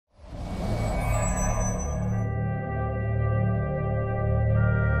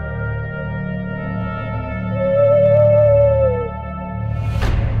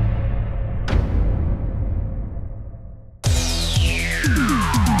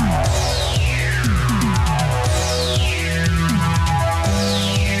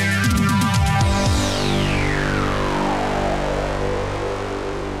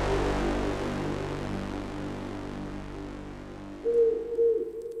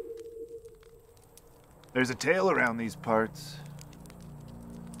There's a tale around these parts.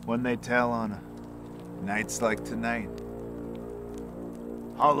 One they tell on nights like tonight.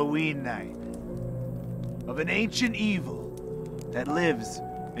 Halloween night. Of an ancient evil that lives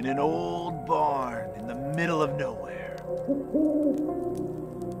in an old barn in the middle of nowhere.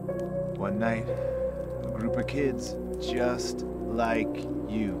 One night, a group of kids just like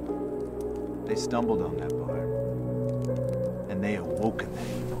you, they stumbled on that barn, and they awoken that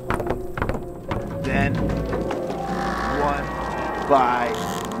evil. Then, one by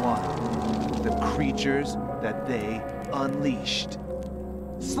one, the creatures that they unleashed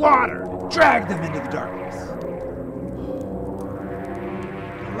slaughtered, dragged them into the darkness.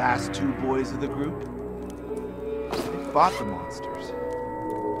 The last two boys of the group, they fought the monsters,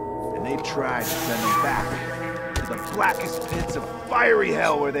 and they tried to send them back to the blackest pits of fiery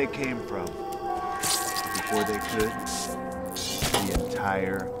hell where they came from. Before they could, the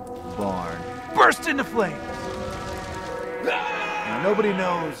entire barn burst into flames. Now, nobody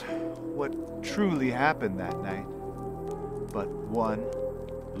knows what truly happened that night, but one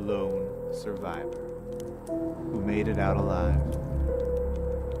lone survivor who made it out alive.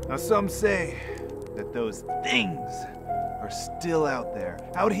 Now, some say that those things are still out there,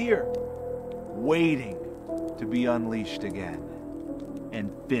 out here, waiting to be unleashed again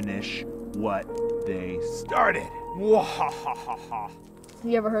and finish what they started.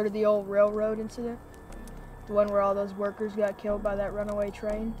 You ever heard of the old railroad incident? The one where all those workers got killed by that runaway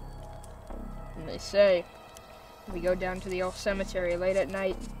train? And they say, if we go down to the old cemetery late at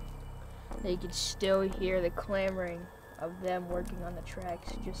night, they could still hear the clamoring of them working on the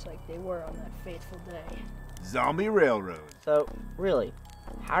tracks just like they were on that fateful day. Zombie railroad. So, really,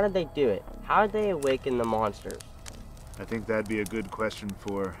 how did they do it? How did they awaken the monsters? I think that'd be a good question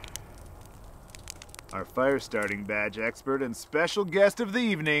for our fire starting badge expert and special guest of the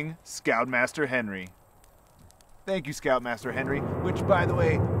evening, Scoutmaster Henry. Thank you, Scoutmaster Henry, which, by the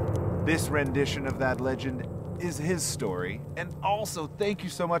way, this rendition of that legend is his story. And also, thank you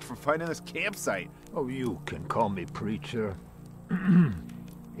so much for finding this campsite. Oh, you can call me preacher.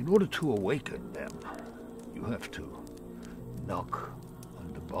 In order to awaken them, you have to knock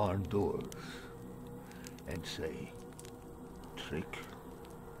on the barn doors and say, trick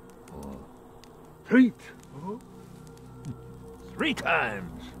or treat. 3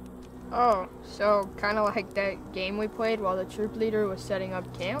 times. Oh, so kind of like that game we played while the troop leader was setting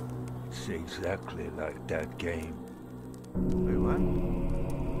up camp? It's exactly like that game. Wait, what?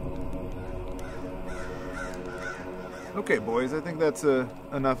 Okay, boys, I think that's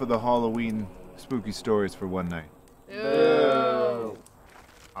enough of the Halloween spooky stories for one night. Ew.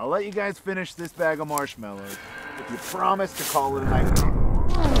 I'll let you guys finish this bag of marshmallows if you promise to call it a night.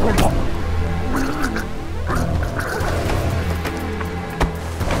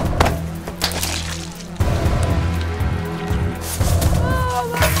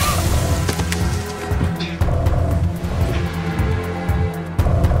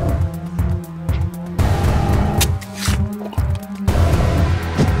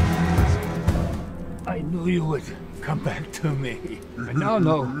 You would come back to me. And now,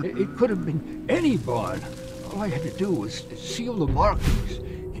 no, it could have been any barn. All I had to do was seal the markings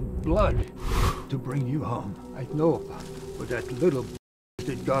in blood to bring you home. I know, but that little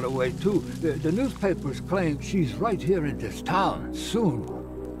that got away too. The newspapers claim she's right here in this town.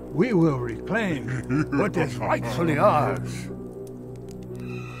 Soon, we will reclaim what is rightfully ours.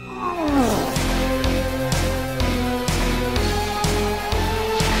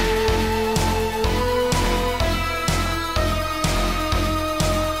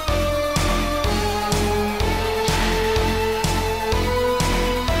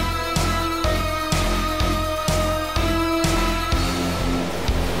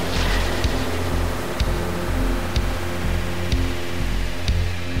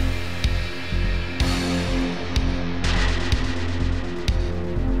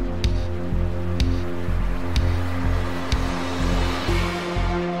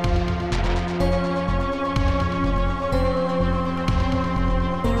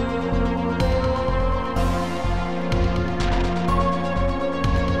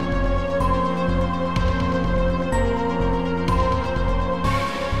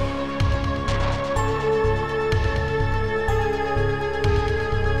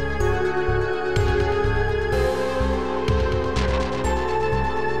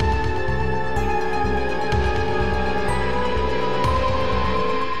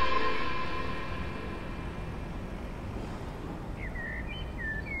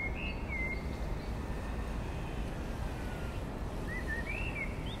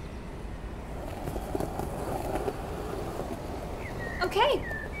 Okay,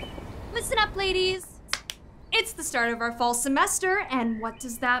 listen up, ladies. It's the start of our fall semester, and what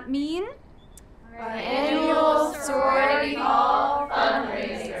does that mean? Our annual sorority ball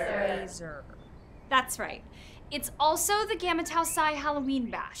fundraiser. That's right. It's also the Gamma Tau Psi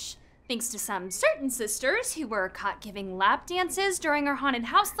Halloween Bash. Thanks to some certain sisters who were caught giving lap dances during our haunted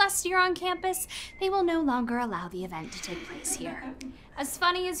house last year on campus, they will no longer allow the event to take place here. As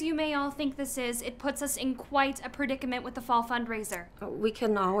funny as you may all think this is, it puts us in quite a predicament with the fall fundraiser. We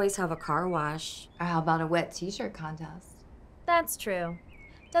can always have a car wash. Or how about a wet t-shirt contest? That's true.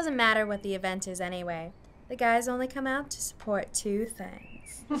 Doesn't matter what the event is anyway. The guys only come out to support two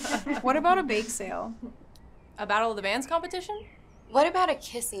things. What about a bake sale? A Battle of the Bands competition? What about a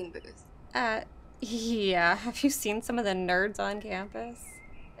kissing booth? Yeah. Have you seen some of the nerds on campus?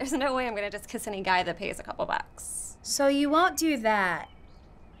 There's no way I'm gonna just kiss any guy that pays a couple bucks. So you won't do that,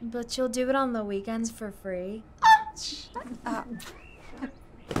 but you'll do it on the weekends for free? Shut up.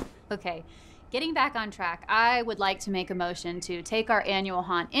 Okay, getting back on track, I would like to make a motion to take our annual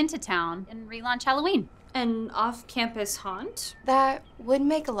haunt into town and relaunch Halloween. An off-campus haunt? That would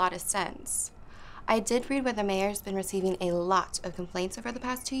make a lot of sense. I did read where the mayor's been receiving a lot of complaints over the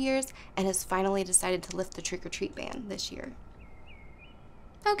past 2 years and has finally decided to lift the trick-or-treat ban this year.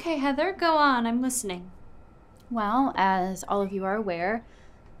 Okay, Heather, go on. I'm listening. Well, as all of you are aware,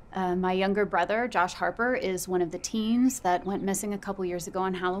 my younger brother, Josh Harper, is one of the teens that went missing a couple years ago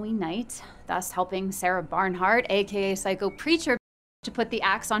on Halloween night, thus helping Sarah Barnhart, aka Psycho Preacher, to put the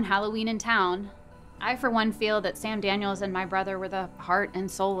axe on Halloween in town. I, for one, feel that Sam Daniels and my brother were the heart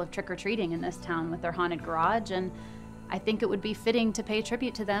and soul of trick-or-treating in this town with their haunted garage, and I think it would be fitting to pay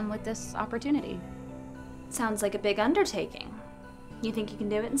tribute to them with this opportunity. Sounds like a big undertaking. You think you can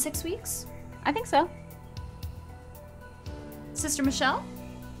do it in 6 weeks? I think so. Sister Michelle?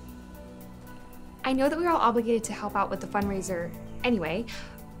 I know that we're all obligated to help out with the fundraiser anyway,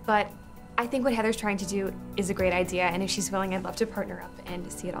 but I think what Heather's trying to do is a great idea, and if she's willing, I'd love to partner up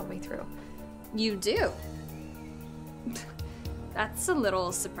and see it all the way through. You do? That's a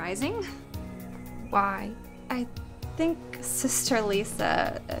little surprising. Why? I think Sister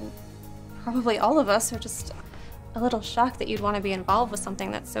Lisa and probably all of us are just a little shocked that you'd want to be involved with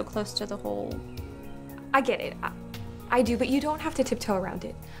something that's so close to the whole... I get it. I do, but you don't have to tiptoe around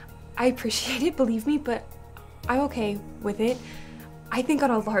it. I appreciate it, believe me, but I'm okay with it. I think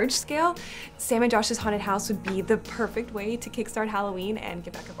on a large scale, Sam and Josh's haunted house would be the perfect way to kickstart Halloween and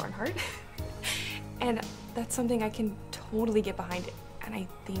get back a Barnhart. And that's something I can totally get behind it. And I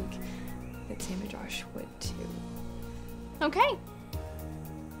think that Sam and Josh would too. Okay.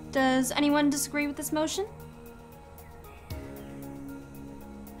 Does anyone disagree with this motion?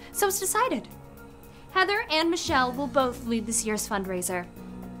 So it's decided. Heather and Michelle will both lead this year's fundraiser.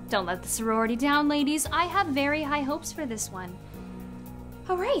 Don't let the sorority down, ladies. I have very high hopes for this one.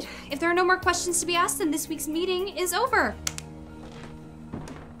 All right, if there are no more questions to be asked, then this week's meeting is over.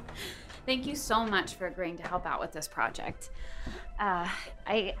 Thank you so much for agreeing to help out with this project.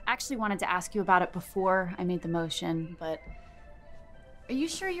 I actually wanted to ask you about it before I made the motion, but are you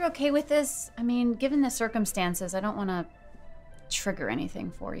sure you're okay with this? I mean, given the circumstances, I don't want to trigger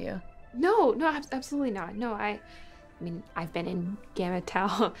anything for you. No, absolutely not. No, I mean, I've been in Gamma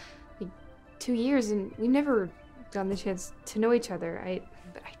Tau like 2 years, and we've never gotten the chance to know each other.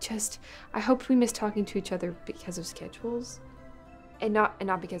 I hoped we missed talking to each other because of schedules. And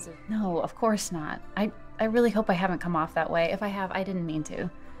not because of... No, of course not. I really hope I haven't come off that way. If I have, I didn't mean to.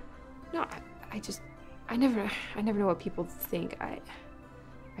 No, I never know what people think. I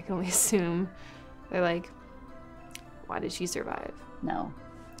can only assume. They're like, why did she survive? No.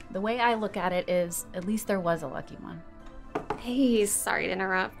 The way I look at it is, at least there was a lucky one. Hey, sorry to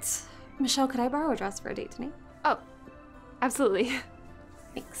interrupt. Michelle, could I borrow a dress for a date tonight? Oh, absolutely.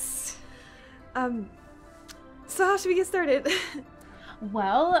 Thanks. So how should we get started?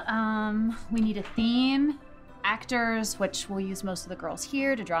 Well, we need a theme, actors, which we'll use most of the girls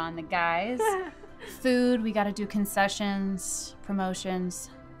here to draw on the guys. Food, we gotta do concessions,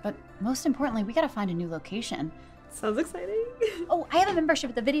 promotions, but most importantly, we gotta find a new location. Sounds exciting. Oh, I have a membership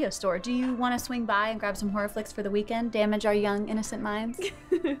at the video store. Do you want to swing by and grab some horror flicks for the weekend? Damage our young, innocent minds?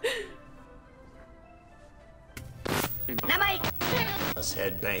 Us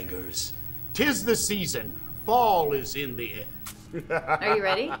headbangers. 'Tis the season. Fall is in the air. Are you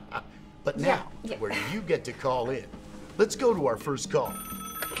ready? But now, where do you get to call in? Let's go to our first call.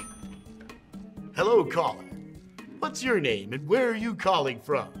 Hello, caller. What's your name and where are you calling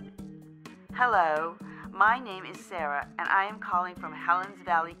from? Hello, my name is Sarah and I am calling from Helen's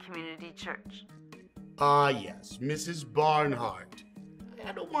Valley Community Church. Ah, yes, Mrs. Barnhart.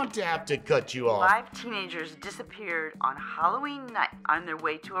 I don't want to have to cut you off. 5 teenagers disappeared on Halloween night on their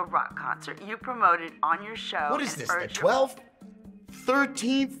way to a rock concert you promoted on your show. What is this, the 12th,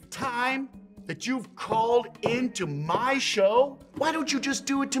 13th time that you've called into my show? Why don't you just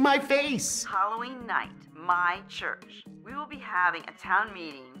do it to my face? Halloween night, my church. We will be having a town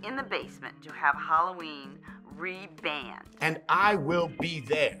meeting in the basement to have Halloween re-banned. And I will be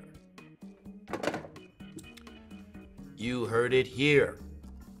there. You heard it here.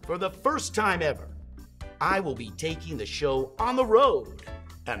 For the first time ever, I will be taking the show on the road.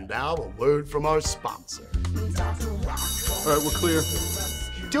 And now a word from our sponsor. All right, we're clear.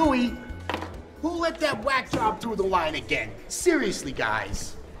 Dewey, who let that whack job through the line again? Seriously,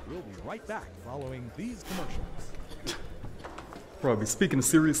 guys. We'll be right back following these commercials. Robbie, speaking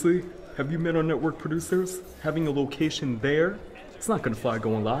seriously, have you met our network producers? Having a location there? It's not gonna fly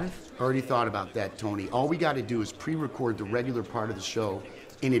going live. Already thought about that, Tony. All we gotta do is pre-record the regular part of the show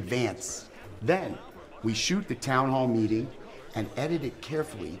in advance. Then, we shoot the town hall meeting and edit it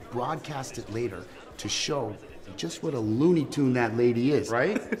carefully, broadcast it later to show just what a Looney Tune that lady is,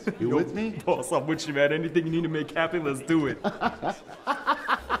 right? You with me? Boss, I'm with you, man. Anything you need to make happen, let's do it.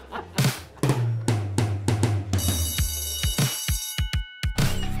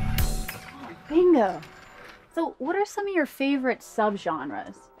 Bingo. So, what are some of your favorite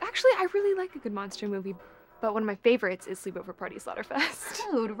subgenres? Actually, I really like a good monster movie, but one of my favorites is Sleepover Party Slaughterfest.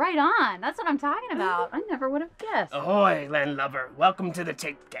 Dude, right on. That's what I'm talking about. I never would have guessed. Ahoy, landlubber. Welcome to the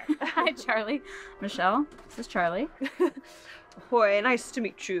tape deck. Hi, Charlie. Michelle, this is Charlie. Ahoy, nice to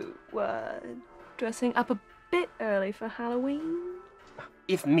meet you. Dressing up a bit early for Halloween?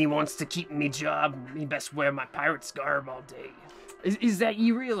 If me wants to keep me job, me best wear my pirate's garb all day. Is that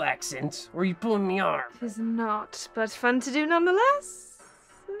ye real accent, or you pulling me arm? It is not, but fun to do nonetheless.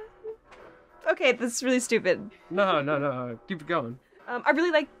 Okay, this is really stupid. No. Keep it going. I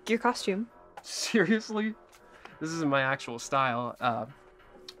really like your costume. Seriously? This isn't my actual style.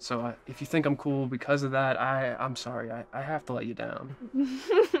 So if you think I'm cool because of that, I'm sorry. I have to let you down.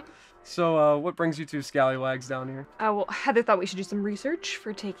 So what brings you two scallywags down here? Well, Heather thought we should do some research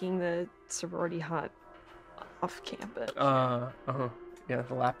for taking the sorority hunt off campus. Yeah,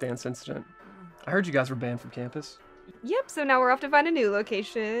 the lap dance incident. I heard you guys were banned from campus. Yep, so now we're off to find a new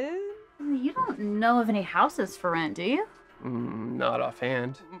location. You don't know of any houses for rent, do you? Not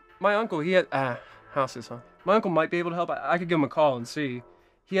offhand. My uncle, he had... houses, huh? My uncle might be able to help. I could give him a call and see.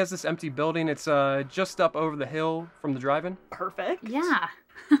 He has this empty building. It's just up over the hill from the drive-in. Perfect. Yeah.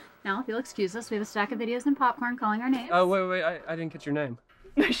 Now, if you'll excuse us, we have a stack of videos and popcorn calling our names. Oh, wait, I didn't get your name.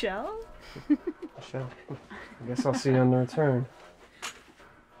 Michelle? Michelle. I guess I'll see you on the return.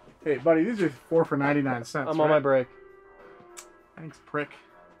 Hey, buddy, these are 4 for 99 cents. I'm on my break. Thanks, prick.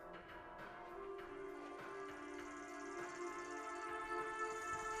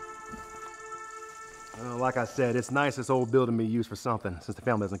 Like I said, it's nice this old building be used for something since the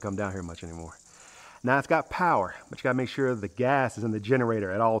family doesn't come down here much anymore. Now it's got power, but you gotta make sure the gas is in the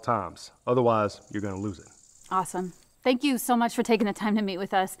generator at all times. Otherwise, you're gonna lose it. Awesome. Thank you so much for taking the time to meet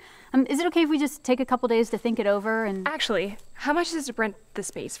with us. Is it okay if we just take a couple days to think it over and... Actually, how much is to rent the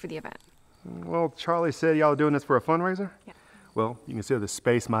space for the event? Well, Charlie said y'all doing this for a fundraiser? Yeah. Well, you consider the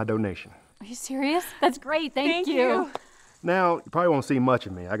space my donation. Are you serious? That's great. Thank you. Now, you probably won't see much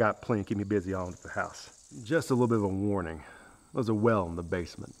of me. I got plenty to keep me busy all at the house. Just a little bit of a warning. There's a well in the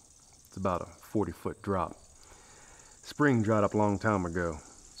basement. It's about a 40-foot drop. Spring dried up a long time ago,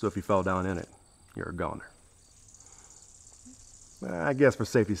 so if you fell down in it, you're a goner. I guess for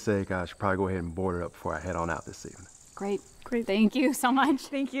safety's sake, I should probably go ahead and board it up before I head on out this evening. Great. Thank you so much.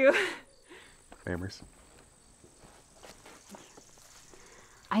 Thank you. Famers.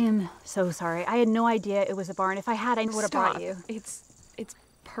 I am so sorry. I had no idea it was a barn. If I had, I would have brought you. It's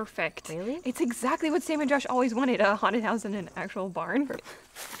perfect. Really? It's exactly what Sam and Josh always wanted, a haunted house in an actual barn.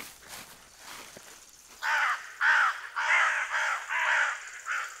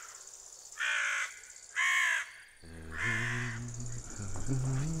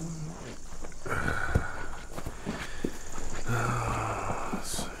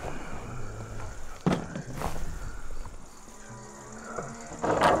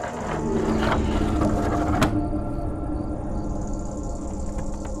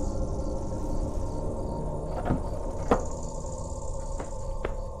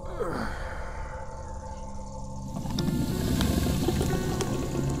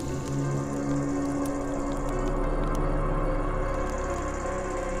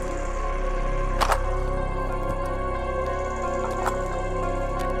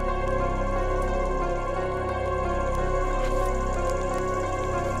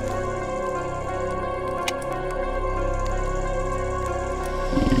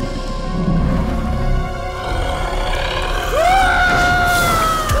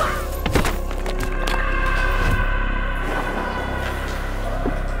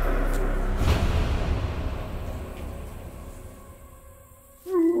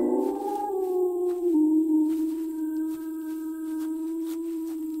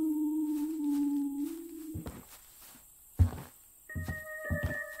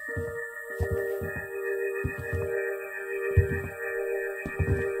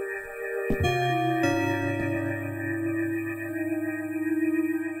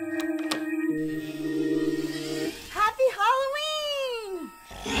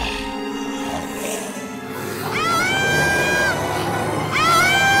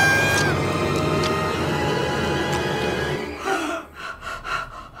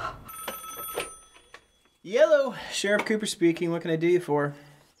 Yellow, Sheriff Cooper speaking. What can I do you for?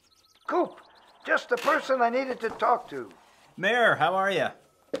 Coop, just the person I needed to talk to. Mayor, how are you?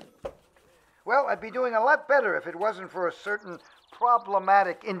 Well, I'd be doing a lot better if it wasn't for a certain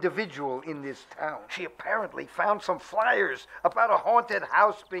problematic individual in this town. She apparently found some flyers about a haunted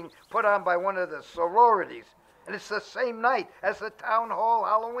house being put on by one of the sororities. And it's the same night as the town hall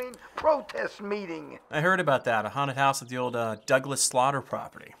Halloween protest meeting. I heard about that. A haunted house at the old Douglas Slaughter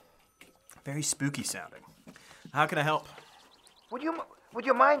property. Very spooky sounding. How can I help? Would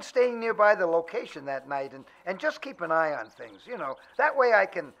you mind staying nearby the location that night and just keep an eye on things, you know? That way I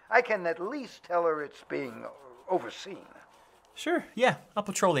can at least tell her it's being overseen. Sure, yeah. I'll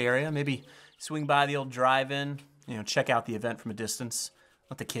patrol the area. Maybe swing by the old drive-in, check out the event from a distance.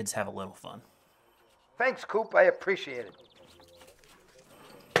 Let the kids have a little fun. Thanks, Coop. I appreciate it.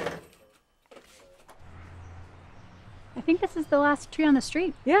 I think this is the last tree on the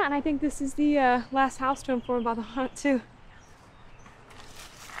street. Yeah, and I think this is the last house to inform about the haunt, too.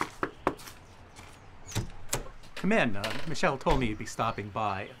 Come in. Michelle told me you'd be stopping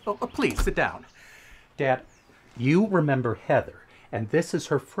by. Oh, please, sit down. Dad, you remember Heather, and this is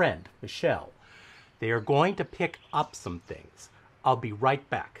her friend, Michelle. They are going to pick up some things. I'll be right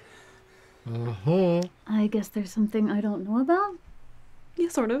back. I guess there's something I don't know about? Yeah,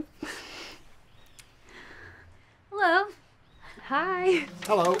 sort of. Hello. Hi.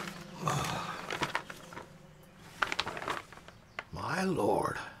 Hello. My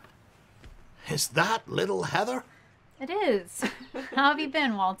lord. Is that little Heather? It is. How have you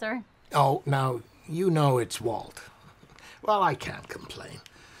been, Walter? Oh, now, you know it's Walt. Well, I can't complain.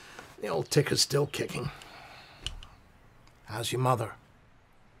 The old ticker's still kicking. How's your mother?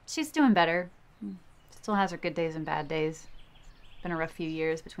 She's doing better. Still has her good days and bad days. Been a rough few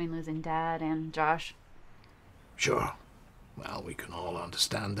years between losing Dad and Josh. Sure. Well, we can all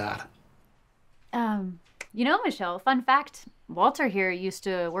understand that. Michelle, fun fact, Walter here used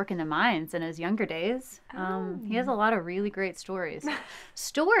to work in the mines in his younger days. He has a lot of really great stories.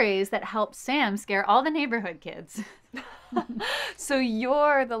 Stories that help Sam scare all the neighborhood kids. So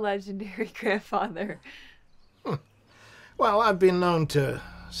you're the legendary grandfather. Well, I've been known to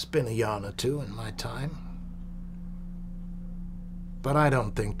spin a yarn or two in my time. But I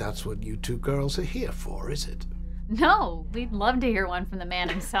don't think that's what you two girls are here for, is it? No, we'd love to hear one from the man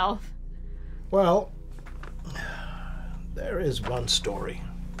himself. Well, there is one story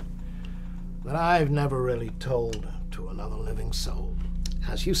that I've never really told to another living soul.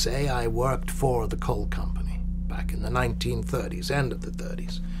 As you say, I worked for the coal company back in the 1930s, end of the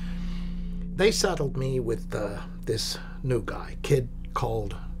 30s. They settled me with this new guy, kid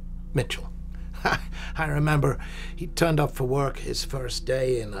called Mitchell. I remember he turned up for work his first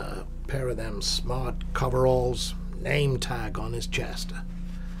day in a pair of them smart coveralls, name tag on his chest.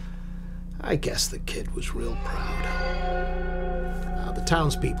 I guess the kid was real proud. The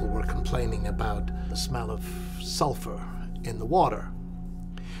townspeople were complaining about the smell of sulfur in the water.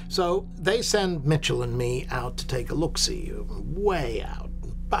 So they send Mitchell and me out to take a look-see, way out,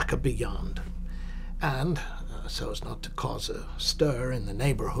 back and beyond. And, so as not to cause a stir in the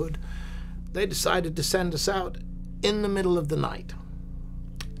neighborhood, they decided to send us out in the middle of the night.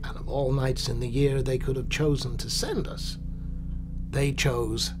 And of all nights in the year they could have chosen to send us, they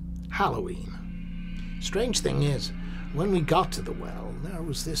chose Halloween. Strange thing is, when we got to the well, there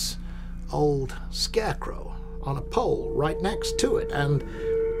was this old scarecrow on a pole right next to it, and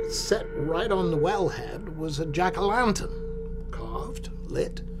set right on the wellhead was a jack-o'-lantern, carved,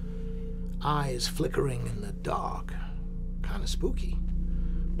 lit, eyes flickering in the dark. Kind of spooky,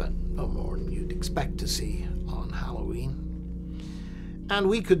 but no more than you'd expect to see on Halloween. And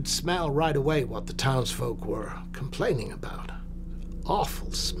we could smell right away what the townsfolk were complaining about.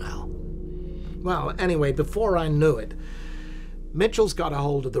 Awful smell. Well, anyway, before I knew it, Mitchell's got a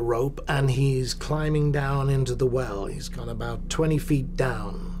hold of the rope and he's climbing down into the well. He's gone about 20 feet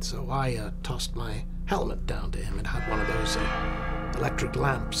down, so I tossed my helmet down to him. It had one of those electric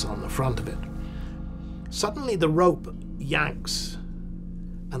lamps on the front of it. Suddenly the rope yanks,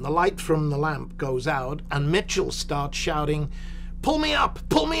 and the light from the lamp goes out, and Mitchell starts shouting, "Pull me up!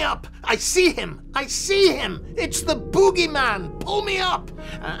 Pull me up! I see him! I see him! It's the boogeyman! Pull me up!"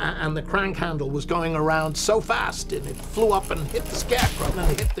 And the crank handle was going around so fast, and it flew up and hit the scarecrow,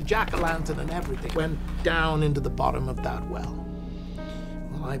 and it hit the jack-o'-lantern, and everything went down into the bottom of that well.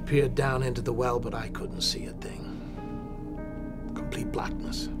 Well, I peered down into the well, but I couldn't see a thing. Complete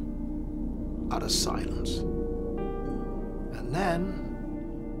blackness. Utter silence. And then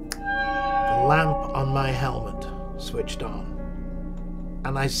the lamp on my helmet switched on,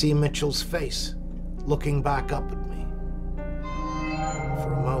 and I see Mitchell's face looking back up at me.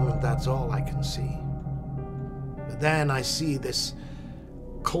 For a moment, that's all I can see. Then I see this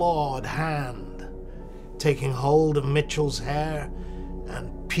clawed hand taking hold of Mitchell's hair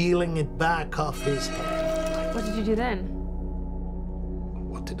and peeling it back off his head. What did you do then?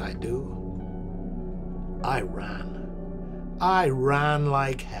 What did I do? I ran. I ran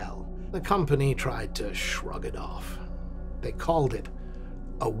like hell. The company tried to shrug it off. They called it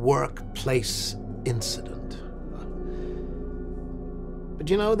a workplace incident. But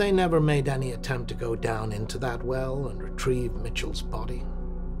you know, they never made any attempt to go down into that well and retrieve Mitchell's body.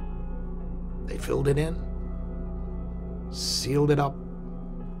 They filled it in, sealed it up,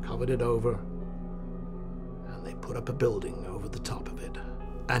 covered it over, and they put up a building over the top of it.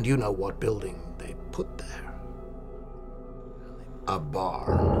 And you know what building they put there? A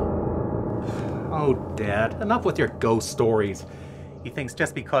barn. Oh, Dad, enough with your ghost stories. He thinks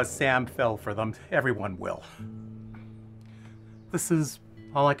just because Sam fell for them, everyone will. This is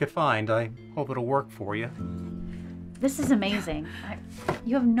all I could find. I hope it'll work for you. This is amazing.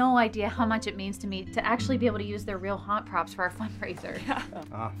 You have no idea how much it means to me to actually be able to use their real haunt props for our fundraiser.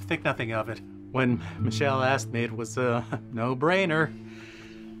 Think nothing of it. When Michelle asked me, it was a no-brainer.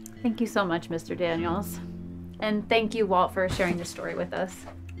 Thank you so much, Mr. Daniels. And thank you, Walt, for sharing this story with us.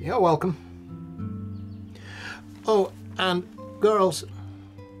 You're welcome. Oh, and girls,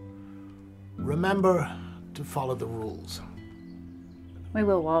 remember to follow the rules. We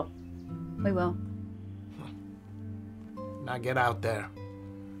will, Walt. We will. Now get out there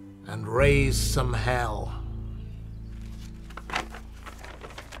and raise some hell.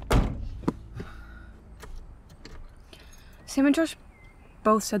 Sam and Josh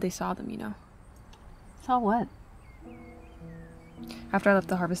both said they saw them, you know. Saw what? After I left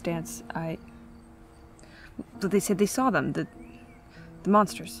the harvest dance, they said they saw them, the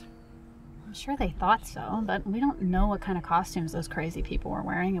monsters. I'm sure they thought so, but we don't know what kind of costumes those crazy people were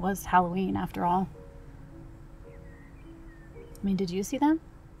wearing. It was Halloween, after all. I mean, did you see them?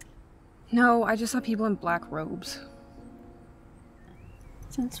 No, I just saw people in black robes.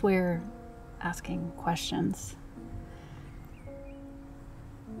 Since we're asking questions,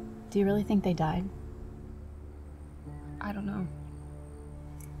 do you really think they died? I don't know.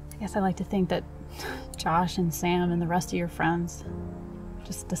 I guess I like to think that Josh and Sam and the rest of your friends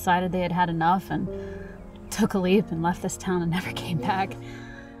just decided they had had enough and took a leap and left this town and never came back.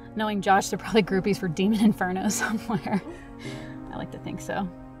 Knowing Josh, they're probably groupies for Demon Inferno somewhere. I like to think so.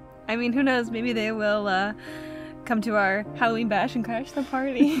 I mean, who knows? Maybe they will come to our Halloween bash and crash the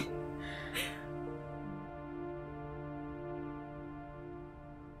party.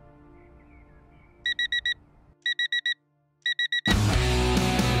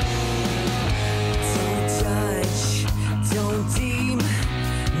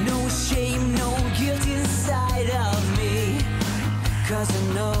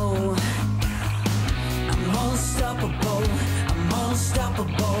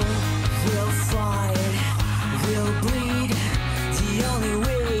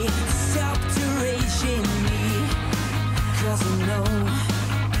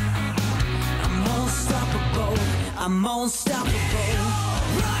 I'm unstoppable.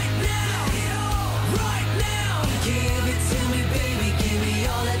 Right now, give it to me, baby, give me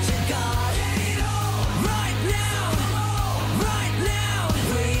all that you got. Right now,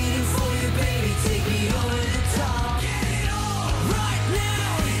 waiting for you, baby, take me over the top. Right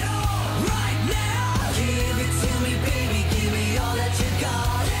now, give it to me, baby, give me all that you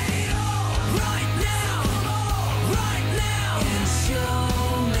got. Right now, and show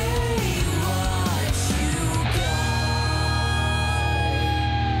me what you got.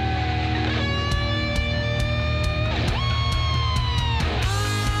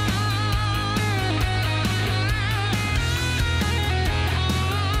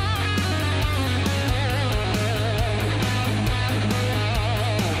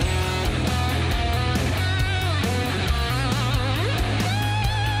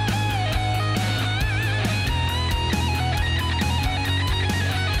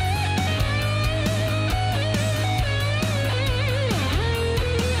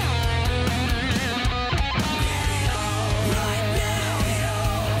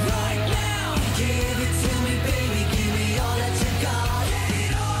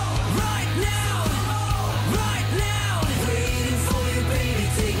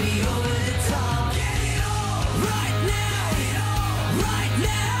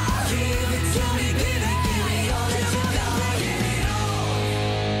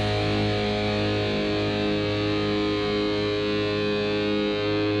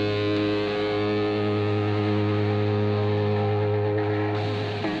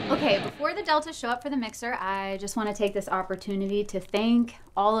 before the Deltas show up for the mixer, I just want to take this opportunity to thank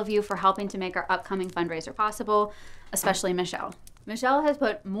all of you for helping to make our upcoming fundraiser possible, especially Michelle. Michelle has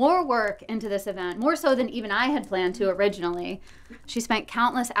put more work into this event, more so than even I had planned to originally. She spent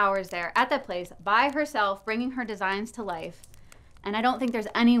countless hours there at that place by herself, bringing her designs to life. And I don't think there's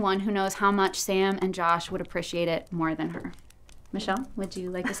anyone who knows how much Sam and Josh would appreciate it more than her. Michelle, would you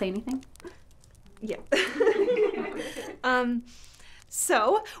like to say anything? Yeah.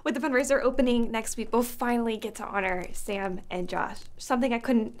 So, with the fundraiser opening next week, we'll finally get to honor Sam and Josh. Something I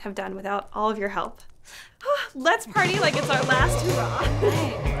couldn't have done without all of your help. Let's party like it's our last hurrah.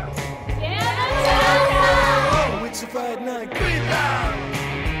 Oh, it's a Friday night creep out.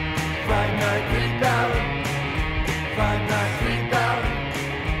 Friday night creep out. Friday night creep out.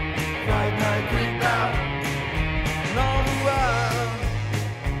 Friday night creep out. And all the while,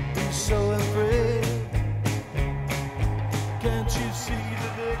 we're so afraid. Can't you see the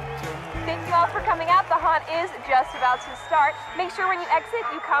victim? Thank you all for coming out. The haunt is just about to start. Make sure when you exit,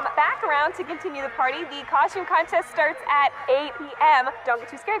 you come back around to continue the party. The costume contest starts at 8 p.m. Don't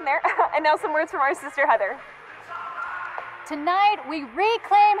get too scared in there. And now some words from our sister, Heather. Tonight, we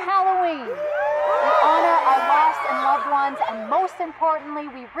reclaim Halloween. We honor our lost and loved ones, and most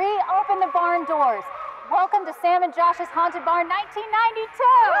importantly, we reopen the barn doors. Welcome to Sam and Josh's Haunted Barn 1992.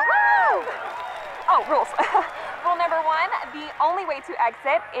 Woo! Oh, rules. Rule number 1, the only way to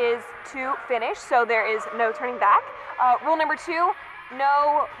exit is to finish, so there is no turning back. Rule number 2,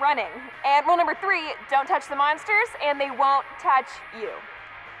 no running. And rule number 3, don't touch the monsters, and they won't touch you.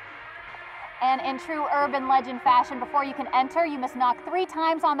 And in true urban legend fashion, before you can enter, you must knock 3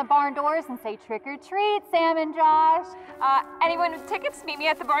 times on the barn doors and say, "Trick or treat, Sam and Josh." Anyone with tickets, meet me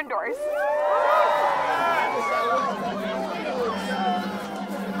at the barn doors.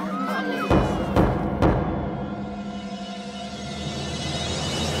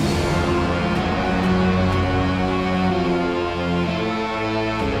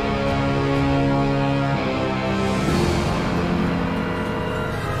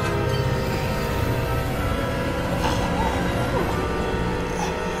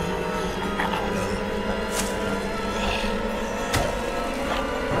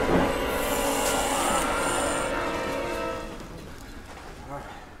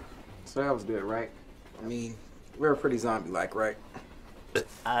 So that was good, right? I mean, we were pretty zombie-like, right?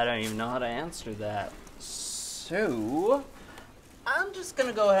 I don't even know how to answer that. So, I'm just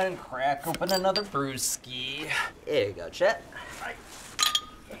gonna go ahead and crack open another brewski. Here you go, Chet.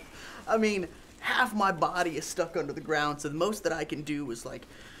 I mean, half my body is stuck under the ground, so the most that I can do is like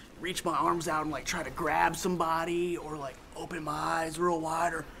reach my arms out and like try to grab somebody, or like open my eyes real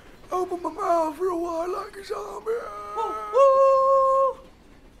wide, or open my mouth real wide like a zombie. Woo!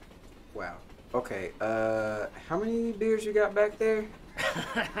 Wow. Okay, how many beers you got back there?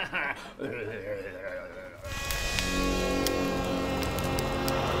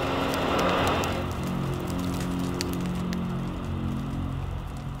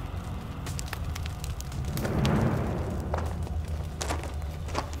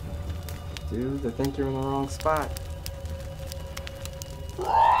 Dude, I think you're in the wrong spot.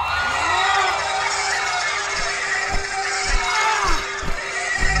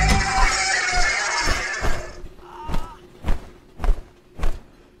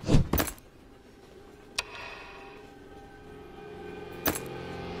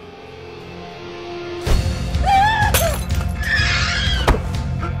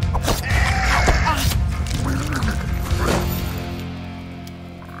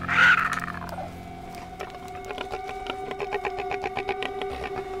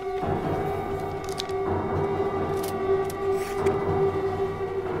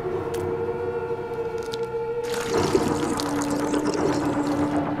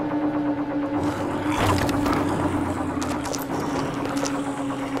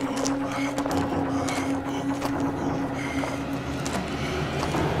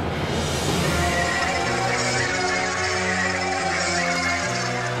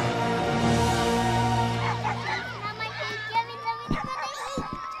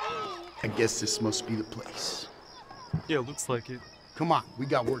 I guess this must be the place. Yeah, looks like it. Come on, we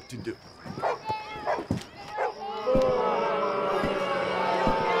got work to do.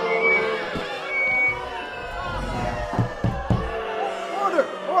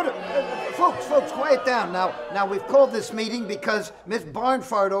 Order! Folks, quiet down now. Now, we've called this meeting because Miss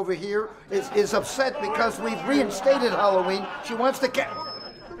Barnfart over here is upset because we've reinstated Halloween. She wants to get...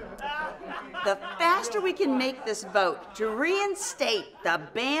 The faster we can make this vote to reinstate the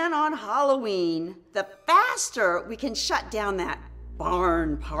ban on Halloween, the faster we can shut down that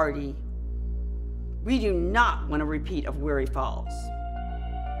barn party. We do not want a repeat of Weary Falls.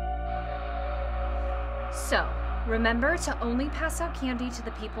 So, remember to only pass out candy to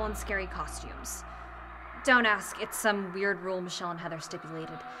the people in scary costumes. Don't ask, it's some weird rule Michelle and Heather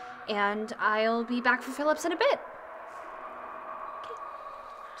stipulated. And I'll be back for Phillips in a bit.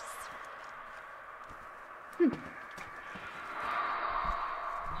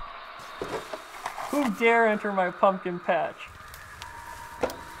 Who dare enter my pumpkin patch?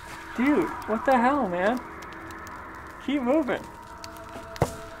 Dude, what the hell, man? Keep moving.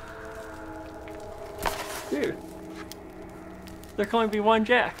 Dude. There can only be one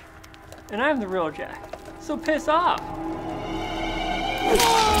Jack. And I'm the real Jack. So piss off.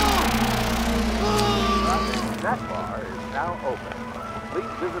 Snack bar is now open.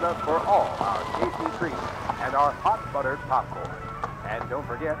 Please visit us for all our tasty treats and our hot buttered popcorn. And don't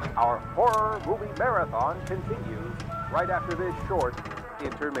forget, our horror movie marathon continues right after this short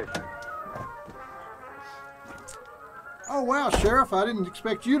intermission. Oh, wow, Sheriff, I didn't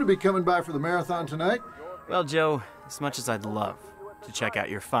expect you to be coming by for the marathon tonight. Well, Joe, as much as I'd love to check out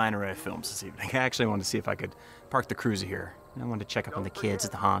your fine array of films this evening, I actually wanted to see if I could park the cruiser here. I wanted to check up on the kids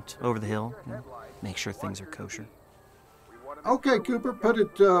at the haunt over the hill, make sure things are kosher. Okay, Cooper, put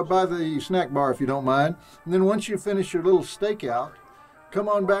it by the snack bar if you don't mind. And then once you finish your little stakeout, come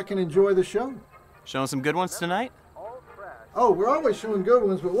on back and enjoy the show. Showing some good ones tonight? Oh, we're always showing good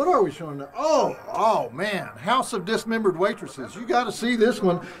ones, but what are we showing now? Oh, man, House of Dismembered Waitresses. You got to see this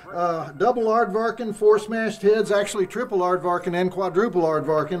one. Double aardvarken, 4 smashed heads, actually triple aardvarken and quadruple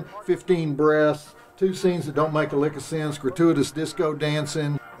aardvarken, 15 breaths, 2 scenes that don't make a lick of sense, gratuitous disco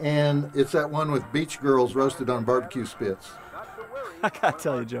dancing, and it's that one with beach girls roasted on barbecue spits. I gotta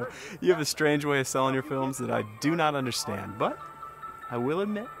tell you, Joe, you have a strange way of selling your films that I do not understand, but I will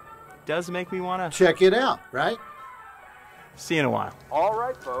admit, it does make me want to check it out, right? See you in a while. All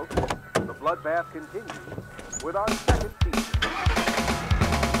right, folks, the bloodbath continues with our second feature.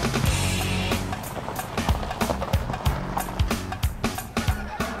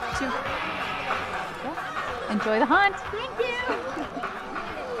 Enjoy the hunt. Thank you.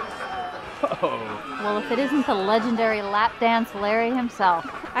 Oh. Well, if it isn't the legendary lap dance Larry himself.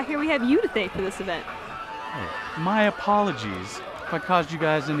 I hear we have you to thank for this event. Hey, my apologies if I caused you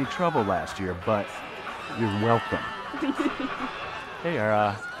guys any trouble last year, but you're welcome. Hey,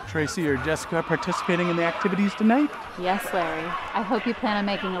 are Tracy or Jessica participating in the activities tonight? Yes, Larry. I hope you plan on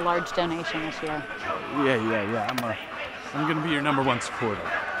making a large donation this year. Yeah. I'm gonna be your #1 supporter.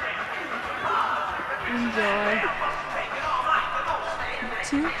 Enjoy.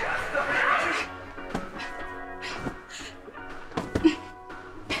 2.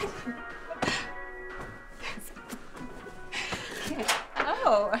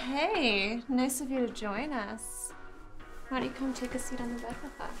 Oh, hey. Nice of you to join us. Why don't you come take a seat on the bed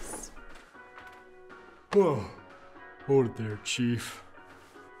with us? Whoa. Hold it there, Chief.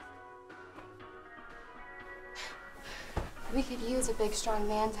 We could use a big, strong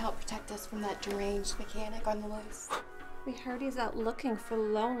man to help protect us from that deranged mechanic on the loose. We heard he's out looking for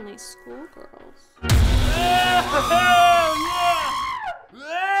lonely schoolgirls.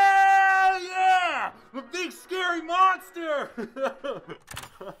 Yeah! The big scary monster!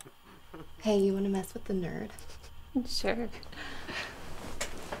 Hey, you want to mess with the nerd? Sure.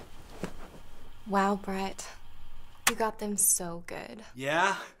 Wow, Brett. You got them so good.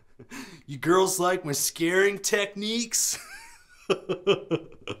 Yeah? You girls like my scaring techniques?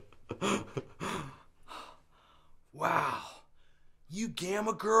 Wow. You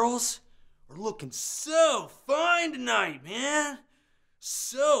Gamma girls are looking so fine tonight, man.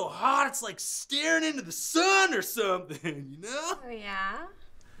 So hot, it's like staring into the sun or something, you know? Oh, yeah?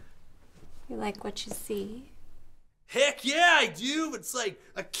 You like what you see? Heck yeah, I do, but it's like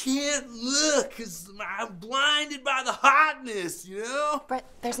I can't look because I'm blinded by the hotness, you know? Brett,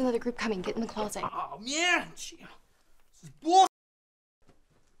 there's another group coming. Get in the closet. Oh, man. This is bull.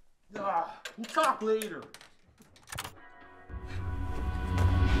 We'll talk later.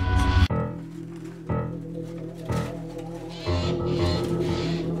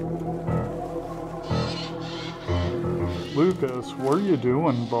 Lucas, what are you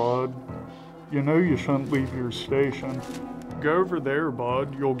doing, bud? You know you shouldn't leave your station. Go over there,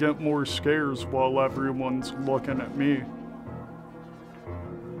 bud. You'll get more scares while everyone's looking at me.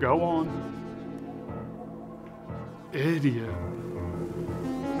 Go on. Idiot.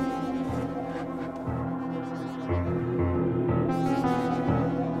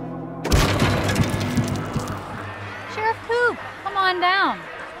 Sheriff Coop, come on down.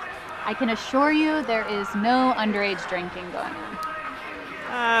 I can assure you there is no underage drinking going on.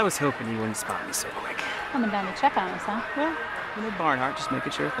 I was hoping you wouldn't spot me so quick. Coming down to check on us, huh? Well, you know, Barnhart, just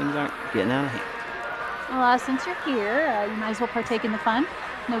making sure things aren't getting out of hand. Well, since you're here, you might as well partake in the fun.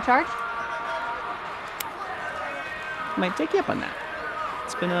 No charge? might take you up on that.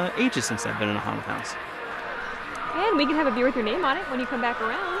 It's been ages since I've been in a haunted house. And we can have a beer with your name on it when you come back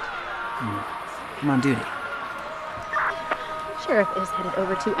around. I'm on duty. Sheriff is headed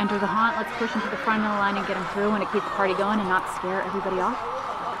over to enter the haunt. Let's push him to the front of the line and get him through and to keep the party going and not scare everybody off.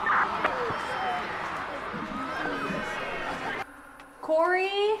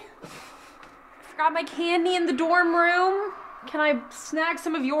 Corey? Forgot my candy in the dorm room. Can I snag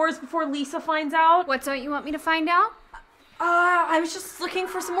some of yours before Lisa finds out? What don't you want me to find out? I was just looking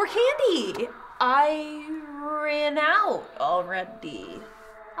for some more candy. I ran out already.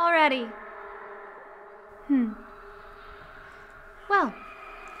 Well,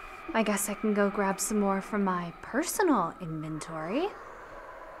 I guess I can go grab some more from my personal inventory.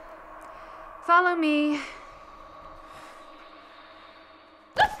 Follow me.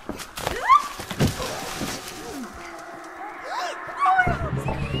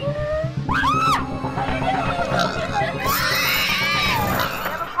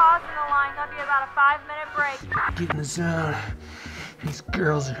 About a 5-minute break. Get in the zone. These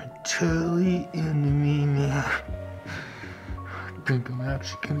girls are totally into me, man. I think I'm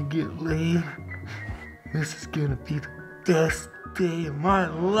actually gonna get laid. This is gonna be the best day of my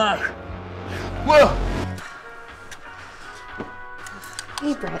life. Whoa!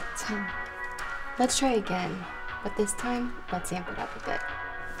 Hey, Brett. Let's try again, but this time, let's amp it up a bit.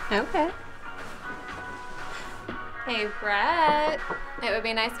 Okay. Hey, Brett. It would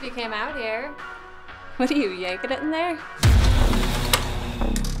be nice if you came out here. What are you, yanking it in there?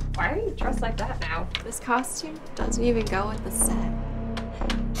 Why are you dressed like that now? This costume doesn't even go with the set.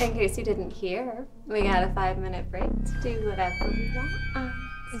 In case you didn't hear, we got a 5-minute break to do whatever we want.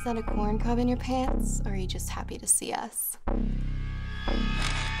 Is that a corn cob in your pants, or are you just happy to see us?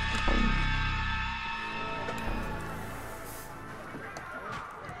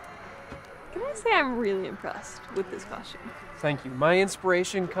 Can I say I'm really impressed with this costume? Thank you. My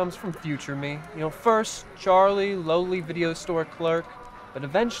inspiration comes from future me. You know, first, Charlie, lowly video store clerk, but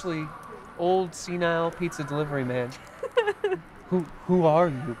eventually, old senile pizza delivery man. Who are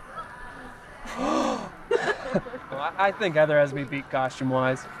you? Well, I think Heather has me beat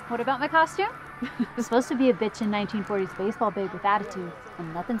costume-wise. What about my costume? I'm supposed to be a bitch in 1940s baseball babe with attitude,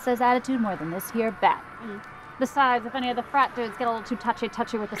 and nothing says attitude more than this here bat. Besides, if any of the frat dudes get a little too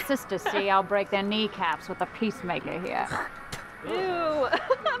touchy-touchy with the sisters, see, I'll break their kneecaps with the peacemaker here. Ew.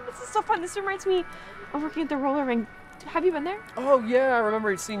 This is so fun. This reminds me of working at the roller rink. Have you been there? Oh, yeah, I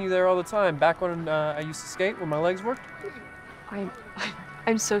remember seeing you there all the time, back when I used to skate, when my legs worked.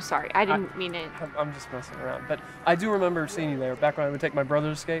 I'm so sorry. I didn't mean it. I'm just messing around. But I do remember seeing you there, back when I would take my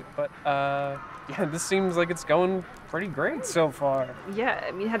brother to skate. But, yeah, this seems like it's going pretty great so far. Yeah,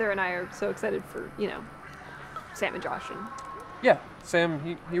 I mean, Heather and I are so excited for, you know, Sam and Josh. And yeah, Sam,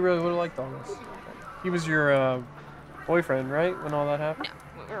 he really would have liked all this. He was your boyfriend, right, when all that happened?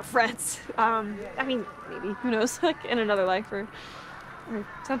 No, we were friends. I mean, maybe, who knows, like in another life or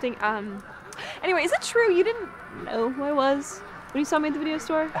something. Anyway, is it true you didn't know who I was when you saw me at the video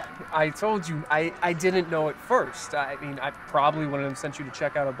store? I told you, I didn't know at first. I mean, I probably wouldn't have sent you to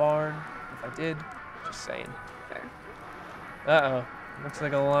check out a barn if I did. Just saying. Fair. Uh-oh. Looks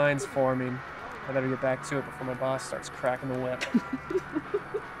like a line's forming. I better get back to it before my boss starts cracking the whip.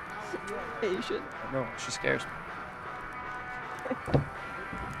 Yeah, you should. No, she scares me.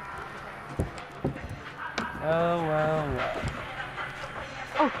 Oh, well.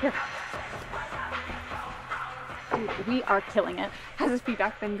 Oh, here. Dude, we are killing it. Has the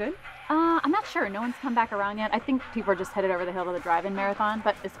feedback been good? I'm not sure. No one's come back around yet. I think people are just headed over the hill to the drive-in marathon.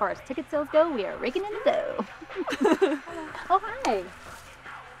 But as far as ticket sales go, we are raking in the dough. Oh, hi.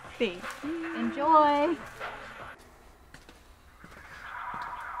 Thanks. Enjoy.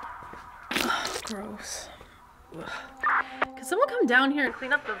 Gross. Can someone come down here and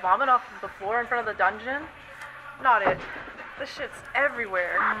clean up the vomit off of the floor in front of the dungeon? Not it. This shit's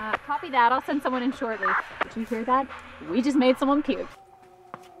everywhere. Copy that. I'll send someone in shortly. Did you hear that? We just made someone puke.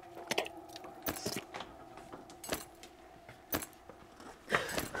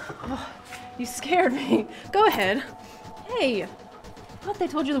 Oh, you scared me. Go ahead. Hey, look, they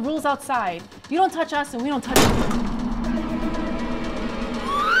told you the rules outside. You don't touch us and we don't touch you.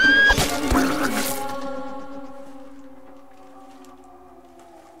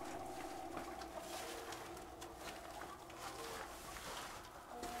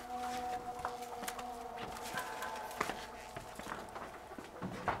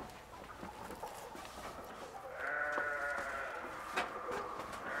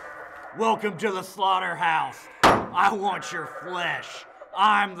 Welcome to the slaughterhouse. I want your flesh.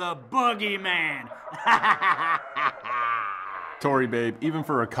 I'm the boogeyman. Tori, babe, even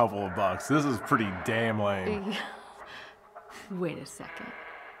for a couple of bucks, this is pretty damn lame. Wait a second.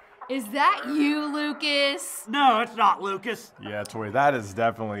 Is that you, Lucas? No, it's not Lucas. Yeah, Tori, that is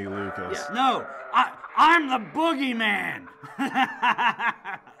definitely Lucas. No, I'm the boogeyman.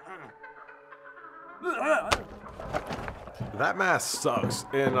 That mask sucks.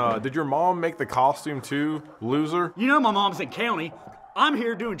 And did your mom make the costume too, loser? You know my mom's in county. I'm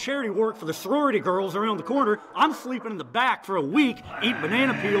here doing charity work for the sorority girls around the corner. I'm sleeping in the back for a week, eating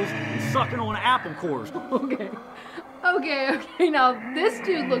banana peels and sucking on apple cores. Okay, now this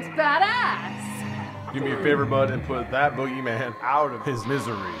dude looks badass. Do me a favor, bud, and put that boogeyman out of his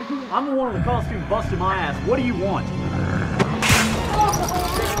misery. I'm the one with the costume busting my ass. What do you want?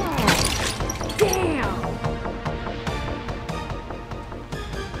 Damn!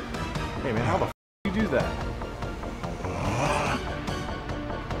 Hey man, how the f you do that?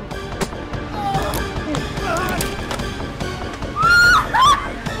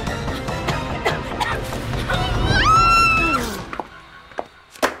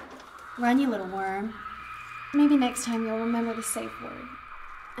 Run, you little worm. Maybe next time you'll remember the safe word,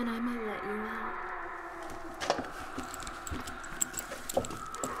 and I might let you out.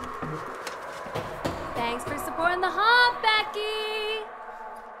 Thanks for supporting the haunt, Becky!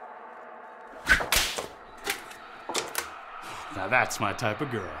 Now that's my type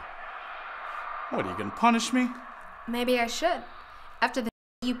of girl. What, are you gonna punish me? Maybe I should. After the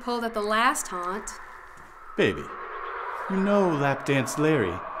you pulled at the last haunt. Baby, you know Lap Dance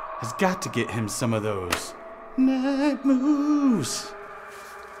Larry has got to get him some of those night moves.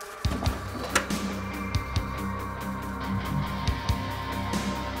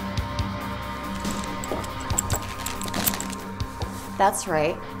 That's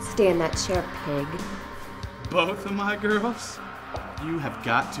right. Stay in that chair, pig. Both of my girls, you have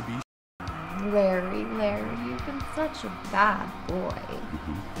got to be. Larry, you've been such a bad boy.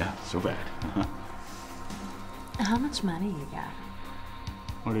 Yeah, so bad. How much money you got?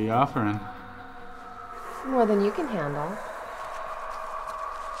 What are you offering? More than you can handle.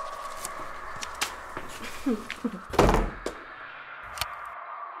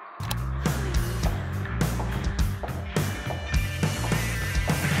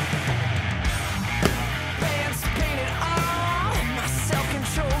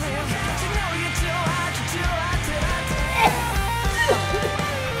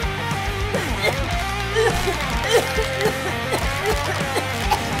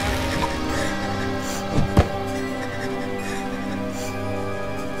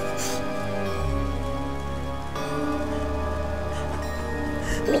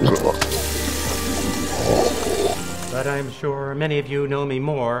 But I'm sure many of you know me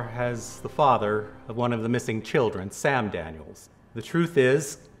more as the father of one of the missing children, Sam Daniels. The truth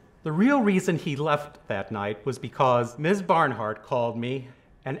is, the real reason he left that night was because Ms. Barnhart called me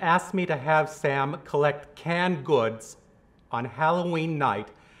and asked me to have Sam collect canned goods on Halloween night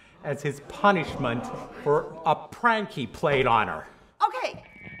as his punishment for a prank he played on her. Okay,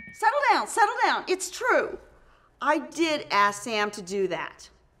 settle down. It's true. I did ask Sam to do that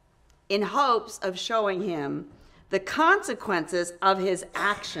in hopes of showing him the consequences of his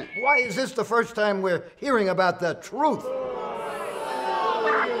action. Why is this the first time we're hearing about the truth? Hey,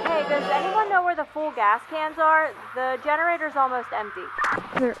 does anyone know where the full gas cans are? The generator's almost empty.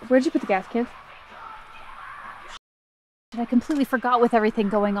 Where'd you put the gas cans? I completely forgot with everything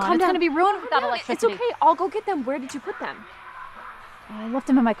going on. Calm It's down. going to be ruined without electricity. It's okay. I'll go get them. Where did you put them? I left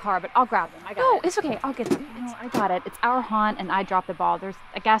them in my car, but I'll grab them. I got No, it. it's okay. I'll get them. No, I got it. It's our haunt, and I dropped the ball. There's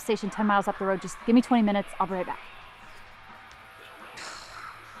a gas station 10 miles up the road. Just give me 20 minutes. I'll be right back.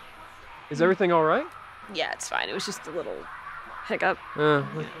 Is everything all right? Yeah, it's fine. It was just a little hiccup. Boom!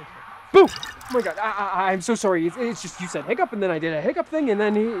 Oh my God, I'm so sorry. It's just you said hiccup, and then I did a hiccup thing, and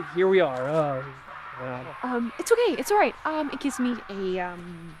then here we are. Oh, God. It's okay. It's all right. It gives me a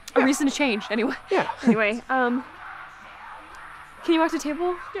reason to change. Anyway. Yeah. Anyway, can you walk to the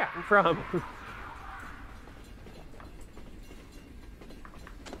table? Yeah, no problem.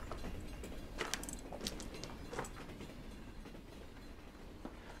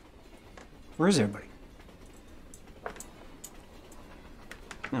 Where is everybody?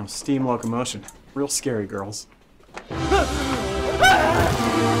 No, steam locomotion. Real scary, girls. All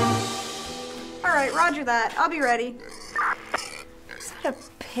right, roger that. I'll be ready. Is that a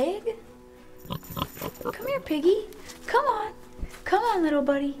pig? Come here, piggy. Come on. Come on, little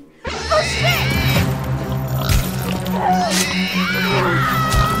buddy. Oh,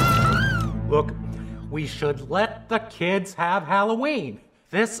 shit! Look, we should let the kids have Halloween.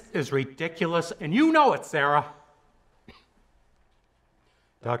 This is ridiculous, and you know it, Sarah.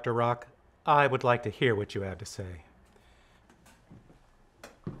 Dr. Rock, I would like to hear what you have to say.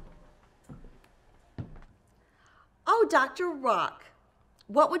 Oh, So, Dr. Rock,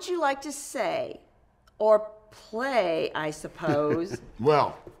 what would you like to say? Or play, I suppose.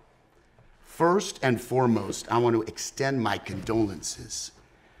 Well, first and foremost, I want to extend my condolences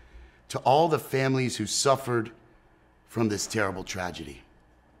to all the families who suffered from this terrible tragedy.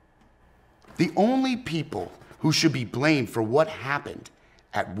 The only people who should be blamed for what happened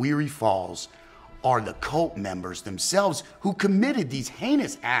at Weary Falls are the cult members themselves who committed these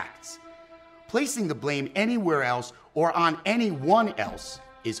heinous acts. Placing the blame anywhere else or on anyone else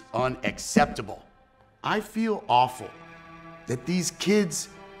is unacceptable. I feel awful that these kids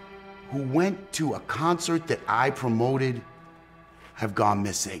who went to a concert that I promoted have gone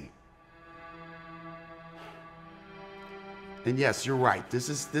missing. And yes, you're right, this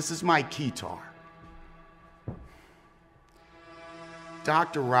is my keytar.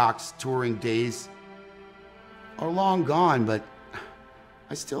 Dr. Rock's touring days are long gone, but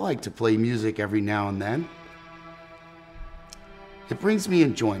I still like to play music every now and then. It brings me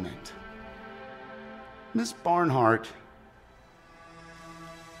enjoyment. Miss Barnhart,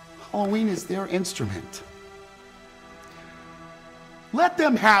 Halloween is their instrument. Let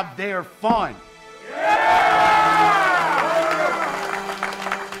them have their fun.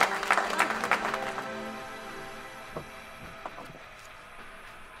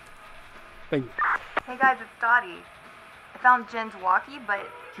 Thank you. Hey guys, it's Dottie. I found Jen's walkie, but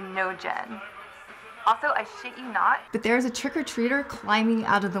no Jen. Also, I shit you not, But there's a trick-or-treater climbing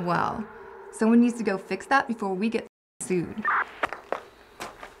out of the well. Someone needs to go fix that before we get sued.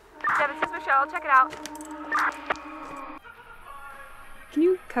 Yeah, this is Michelle. Check it out. Can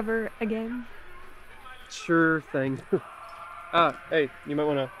you cover again? Sure thing. Hey, you might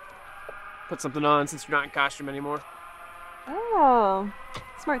want to put something on since you're not in costume anymore. Oh,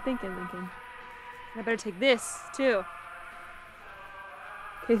 smart thinking, Lincoln. I better take this, too.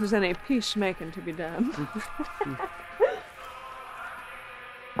 In case there's any peacemaking to be done.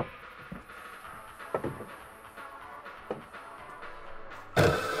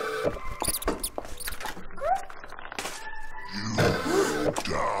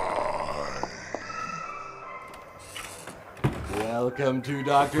 Welcome to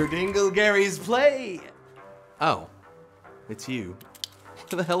Dr. Dinglegary's play. Oh, it's you.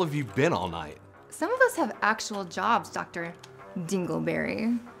 Where the hell have you been all night? Some of us have actual jobs, Dr.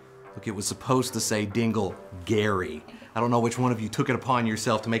 Dingleberry. Look, it was supposed to say Dingle Gary. I don't know which one of you took it upon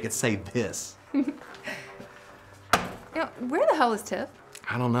yourself to make it say this. Where the hell is Tiff?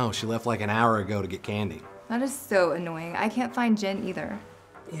 I don't know. She left like an hour ago to get candy. That is so annoying. I can't find Jen either.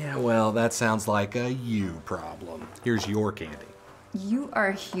 Yeah, well, that sounds like a you problem. Here's your candy. You are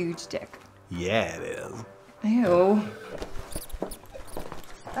a huge dick. Yeah, it is. Ew.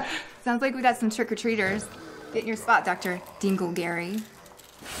 Sounds like we got some trick-or-treaters. Get in your spot, Dr. Dingleberry.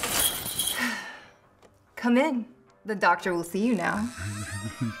 Come in. The doctor will see you now.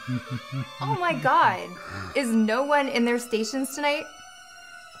 Oh my god. Is no one in their stations tonight?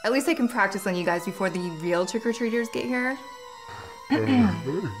 At least I can practice on you guys before the real trick-or-treaters get here.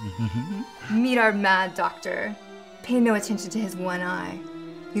 Meet our mad doctor. Pay no attention to his one eye.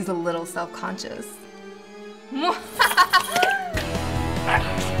 He's a little self-conscious.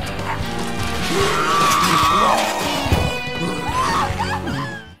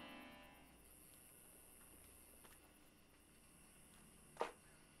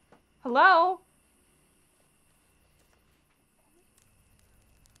 Hello?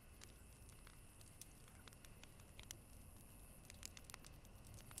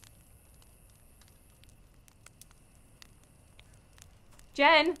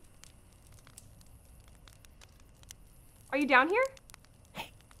 Jen? Are you down here?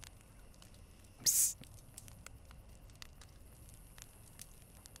 Psst.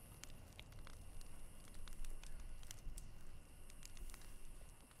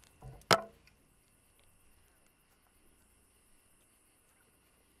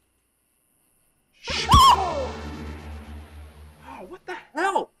 Oh, what the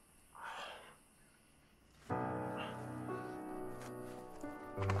hell?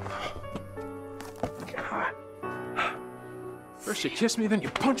 God. First you kiss me, then you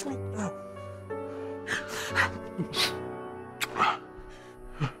punch me.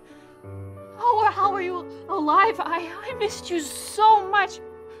 Oh, how are you alive? I missed you so much.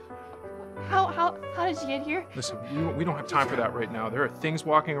 How did you get here? Listen, we don't have time for that right now. There are things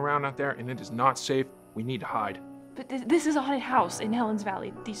walking around out there, and it is not safe. We need to hide. But this is a haunted house in Helen's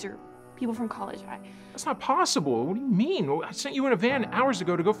Valley. These are people from college. That's not possible. What do you mean? I sent you in a van hours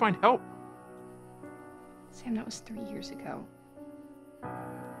ago to go find help. Sam, that was 3 years ago.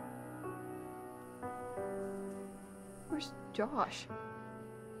 Where's Josh?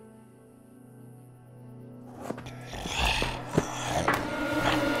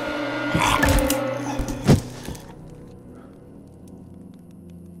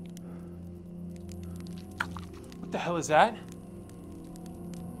 What the hell is that?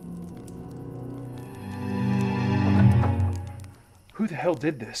 Who the hell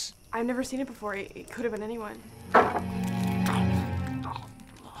did this? I've never seen it before. It could have been anyone.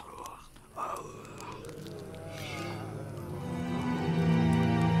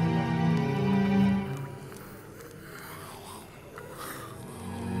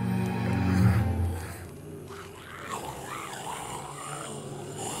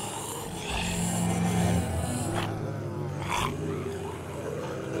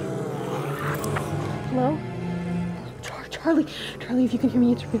 Hello? Charlie, if you can hear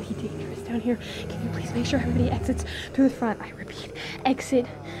me, it's really dangerous down here. Can you please make sure everybody exits through the front? I repeat, exit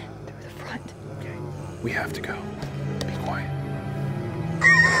through the front. Okay, we have to go. Be quiet.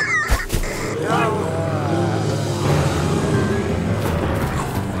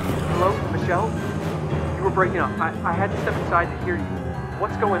 Hello, Michelle? You were breaking up. I had to step inside to hear you.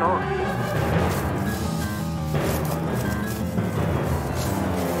 What's going on?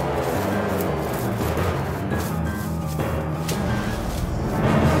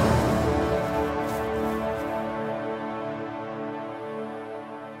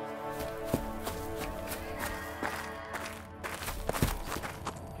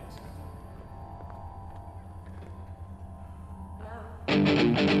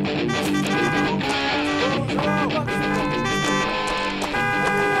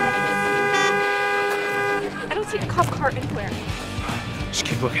 I don't see a cop car anywhere. Just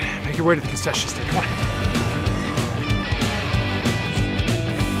keep looking. Make your way to the concession stand. Come on.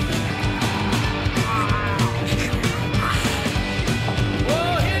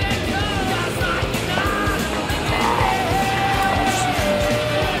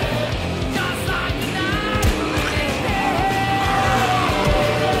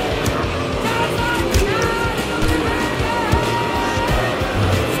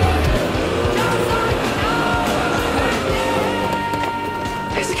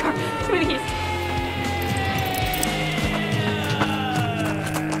 There's the car. Give me the keys.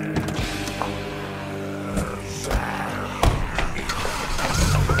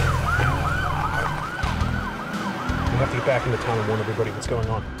 We have to get back into town and warn everybody what's going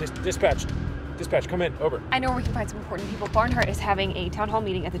on. Dispatch, come in. Over. I know where we can find some important people. Barnhart is having a town hall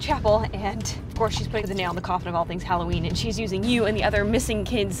meeting at the chapel, and of course she's putting the nail in the coffin of all things Halloween, and she's using you and the other missing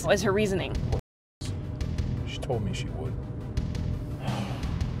kids as her reasoning. She told me she would.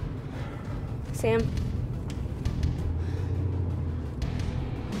 Sam?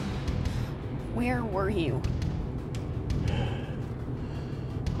 Where were you?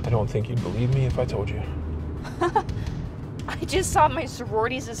 I don't think you'd believe me if I told you. I just saw my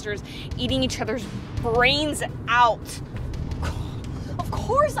sorority sisters eating each other's brains out. Of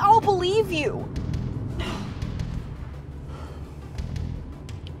course I'll believe you.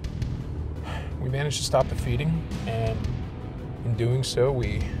 We managed to stop the feeding, and in doing so,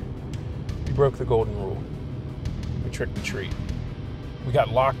 we broke the golden rule. We tricked the treat. We got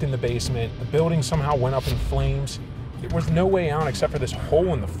locked in the basement. The building somehow went up in flames. There was no way out except for this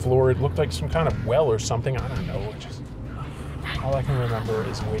hole in the floor. It looked like some kind of well or something. I don't know. All I can remember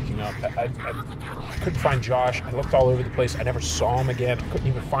is waking up. I couldn't find Josh. I looked all over the place. I never saw him again. I couldn't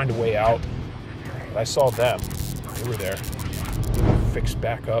even find a way out. But I saw them. They were there. Fixed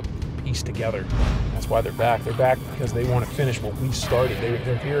back up, pieced together. That's why they're back. They're back because they want to finish what we started.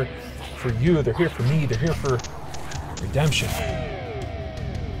 They're here for you. They're here for me. They're here for redemption.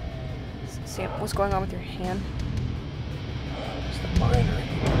 Sam, what's going on with your hand? It's the minor.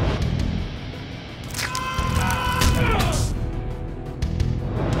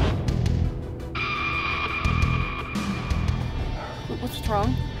 What's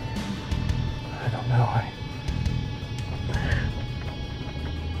wrong? I don't know.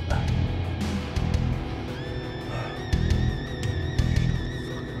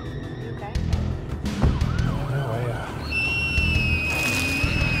 You okay? No,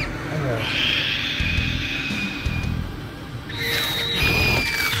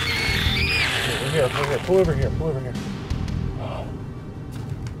 We're here. Pull over here.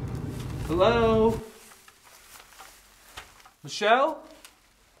 Hello? Michelle?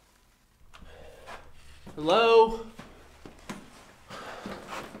 Hello?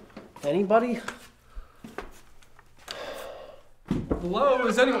 Anybody? Hello?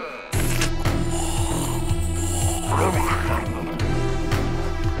 Is anyone?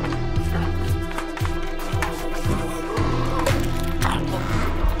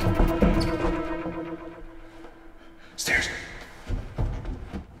 Stairs.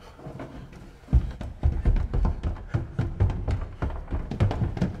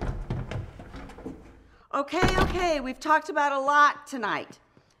 Okay, we've talked about a lot tonight.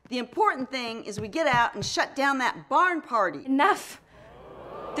 The important thing is we get out and shut down that barn party. Enough.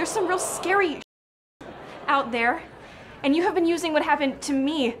 There's some real scary out there, and you have been using what happened to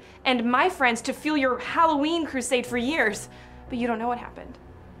me and my friends to fuel your Halloween crusade for years, but you don't know what happened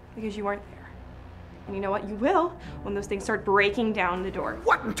because you weren't there. And you know what? You will when those things start breaking down the door.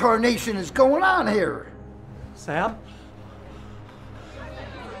 What in tarnation is going on here? Sam?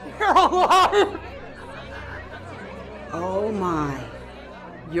 You're alive! Oh my,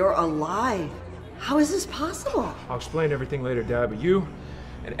 you're alive. How is this possible? I'll explain everything later, Dad, but you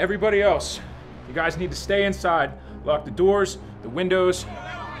and everybody else, you guys need to stay inside, lock the doors, the windows,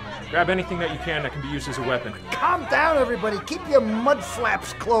 grab anything that you can that can be used as a weapon. Calm down, everybody. Keep your mud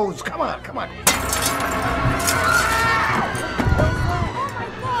flaps closed. Come on, come on.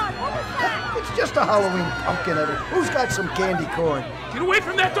 It's just a Halloween pumpkin. Who's got some candy corn? Get away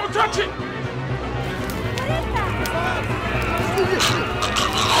from that! Don't touch it!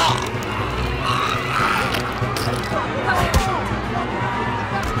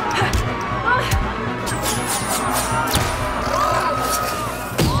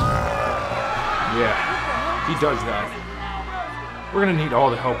 Yeah, he does that. We're gonna need all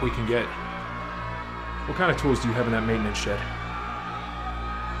the help we can get. What kind of tools do you have in that maintenance shed?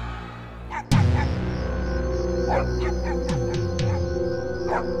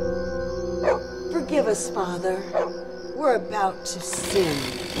 Forgive us, Father. We're about to sin.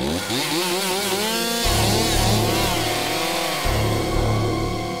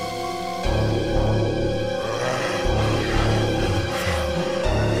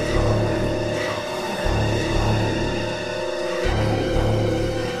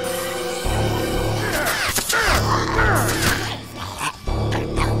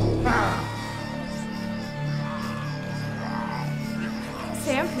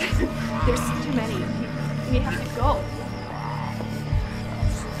 Sam, there's too many. We have to go.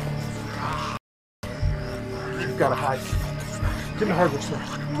 You've got to hide. Get in the hardware store.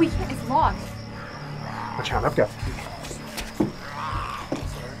 We can't, it's locked. Watch out, I've got the key.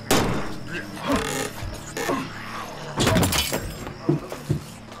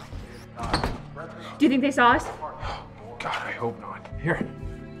 Do you think they saw us? God, I hope not. Here.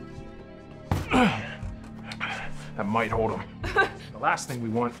 That might hold them. The last thing we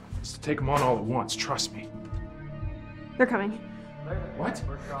want is to take them on all at once, trust me. They're coming. What?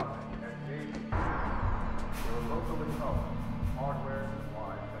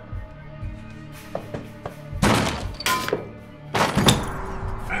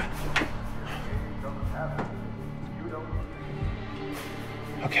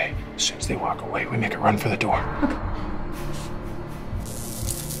 Okay, as soon as they walk away, we make a run for the door.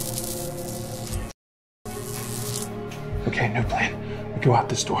 Okay, new plan. We go out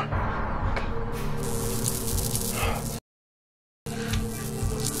this door.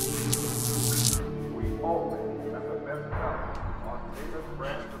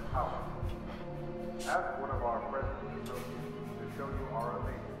 Ask one of our friends to show you our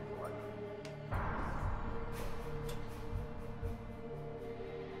amazing selection.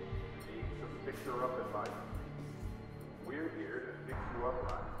 Need to fix her up at night? We're here to fix you up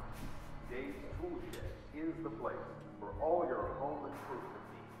right. Dave's Tool Shed is the place for all your home improvement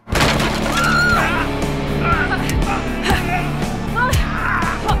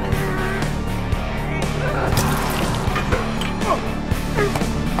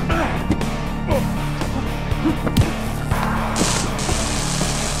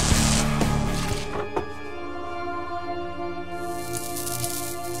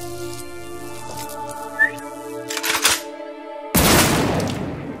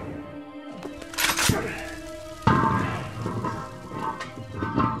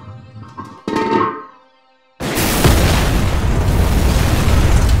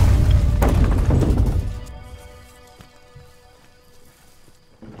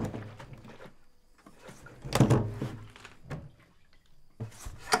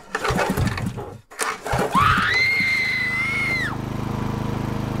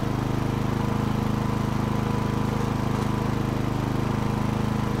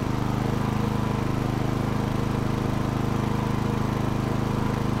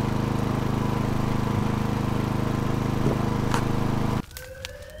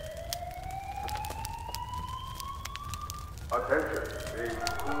Attention, Dave's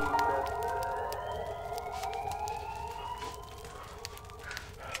Tool Shed.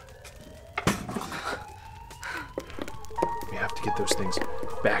 We have to get those things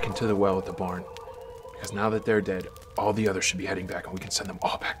back into the well at the barn. Because now that they're dead, all the others should be heading back and we can send them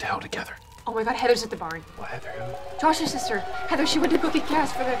all back to hell together. Oh my God, Heather's at the barn. What, Heather? Josh's sister. Heather, she went to go get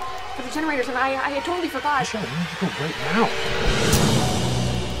gas for the generators, and I totally forgot. Michelle, we need to go right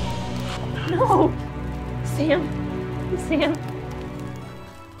now. No! Sam. Sam.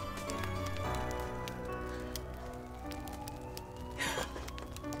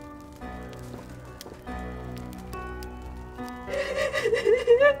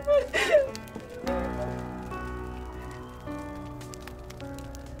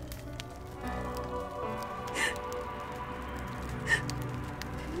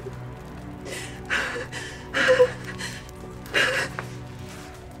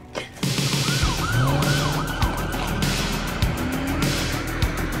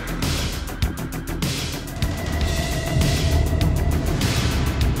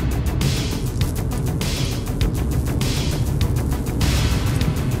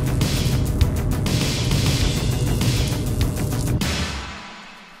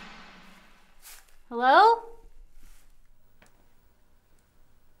 Hello?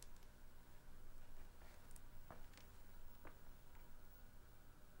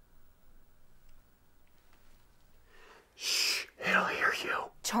 Shh, it'll hear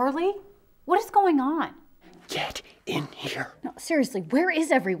you. Charlie? What is going on? Get in here. No, seriously, where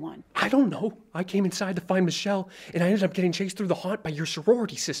is everyone? I don't know. I came inside to find Michelle, and I ended up getting chased through the haunt by your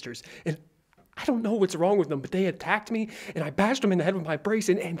sorority sisters. And I don't know what's wrong with them, but they attacked me, and I bashed them in the head with my brace,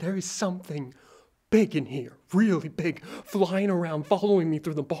 and there is something big in here, really big, flying around, following me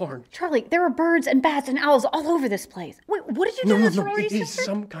through the barn. Charlie, there are birds and bats and owls all over this place. Wait, what did you do to the sorority it is sisters?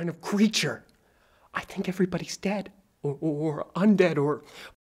 some kind of creature. I think everybody's dead, or undead, or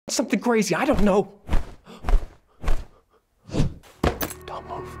something crazy. I don't know. Don't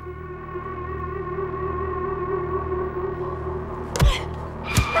move.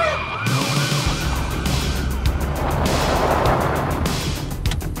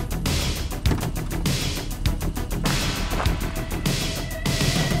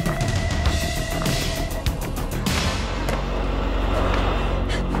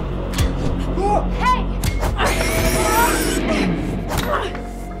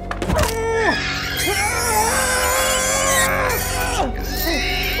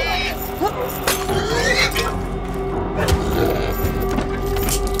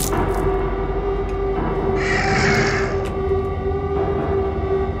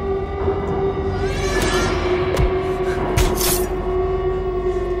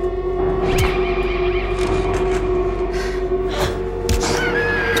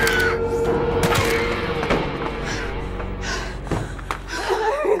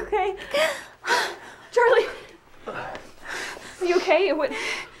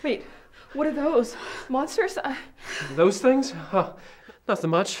 Wait, what are those? Monsters? Those things? Huh,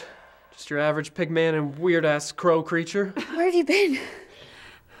 nothing much. Just your average pig man and weird-ass crow creature. Where have you been?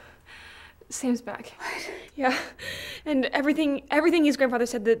 Sam's back. What? Yeah, and everything his grandfather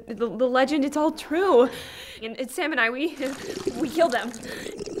said, the legend, it's all true. And it's Sam and I, we killed them.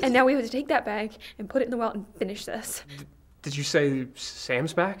 And now we have to take that bag and put it in the well and finish this. Did you say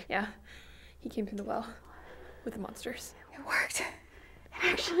Sam's back? Yeah, he came through the well with the monsters. It worked.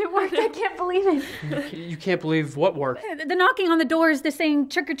 Actually, it worked. I can't believe it. You can't believe what worked. The knocking on the doors, the saying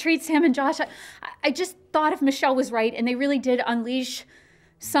trick or treat, Sam and Josh. I just thought if Michelle was right and they really did unleash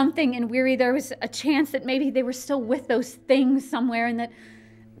something in Weary, there was a chance that maybe they were still with those things somewhere and that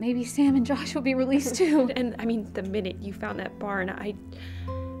maybe Sam and Josh will be released too. And I mean, the minute you found that barn, I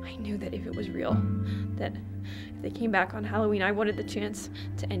knew that if it was real, that if they came back on Halloween, I wanted the chance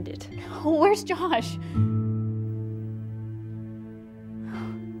to end it. Oh, where's Josh?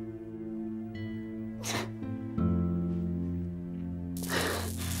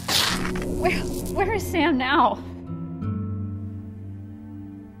 Where is Sam now?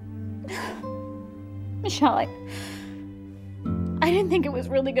 Michelle, I didn't think it was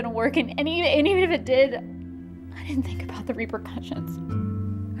really gonna work, and even if it did, I didn't think about the repercussions.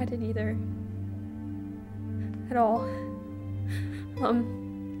 I didn't either. At all.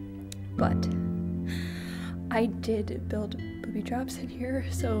 But I did build booby traps in here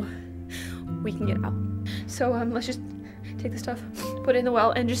so we can get out. So let's just take the stuff, put it in the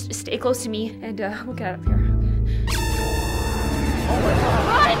well, and just stay close to me, and we'll get out of here. Oh my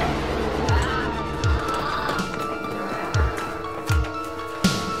God!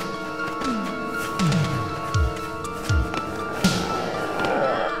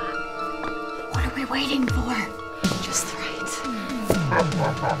 What are we waiting for? Just right.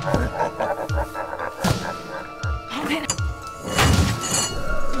 Helen.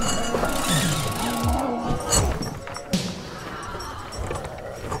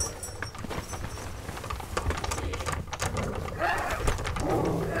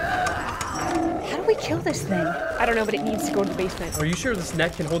 don't know, but it needs to go to the basement. Are you sure this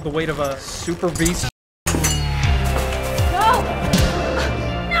net can hold the weight of a super beast? No!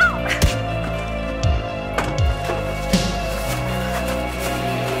 No!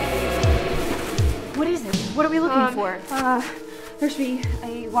 What is it? What are we looking for? There should be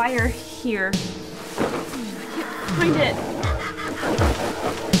a wire here. I can't find it.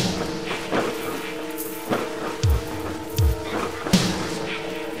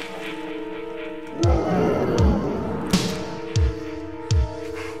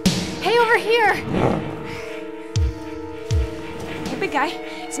 Hey, over here! Hey, big guy.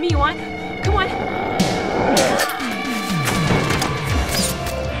 It's me you want. Come on.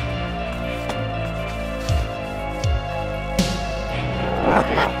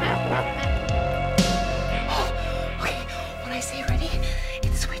 Okay, when I say ready,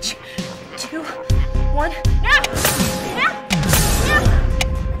 it's switch. 2, 1, now! Now! Now!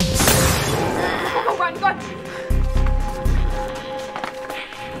 Go, run, run!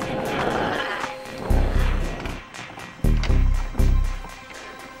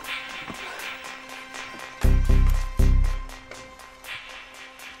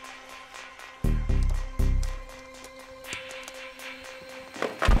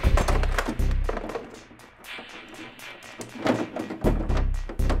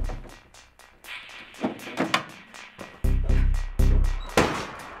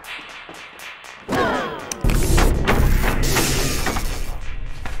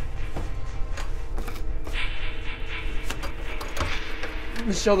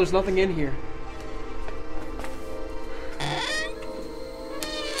 Michelle, there's nothing in here.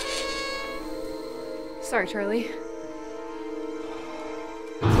 Sorry, Charlie.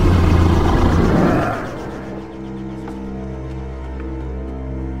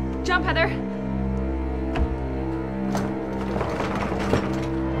 Jump, Heather.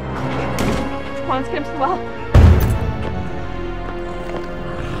 Come on, let's get him to the well.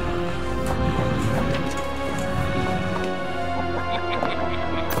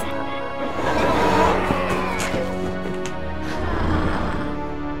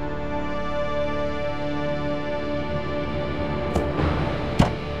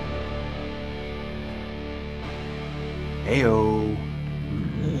 Heyo.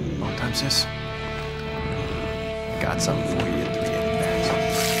 Long time, sis. Got something for you at the reedit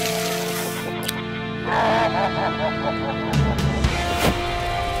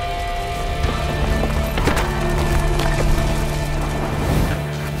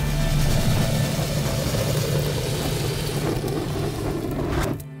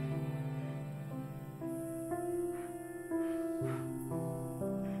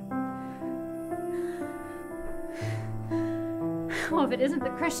Oh, if it isn't the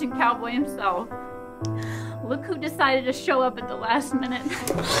Christian cowboy himself. Look who decided to show up at the last minute.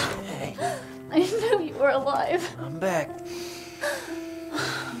 Hey. I knew you were alive. I'm back.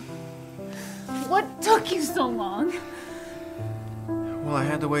 What took you so long? Well, I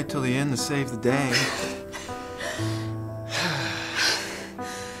had to wait till the end to save the day.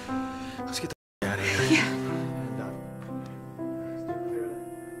 Let's get the out of here. Yeah.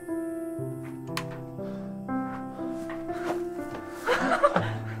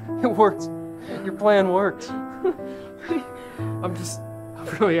 It worked. Your plan worked. I'm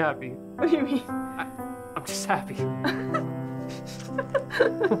really happy. What do you mean? I'm just happy.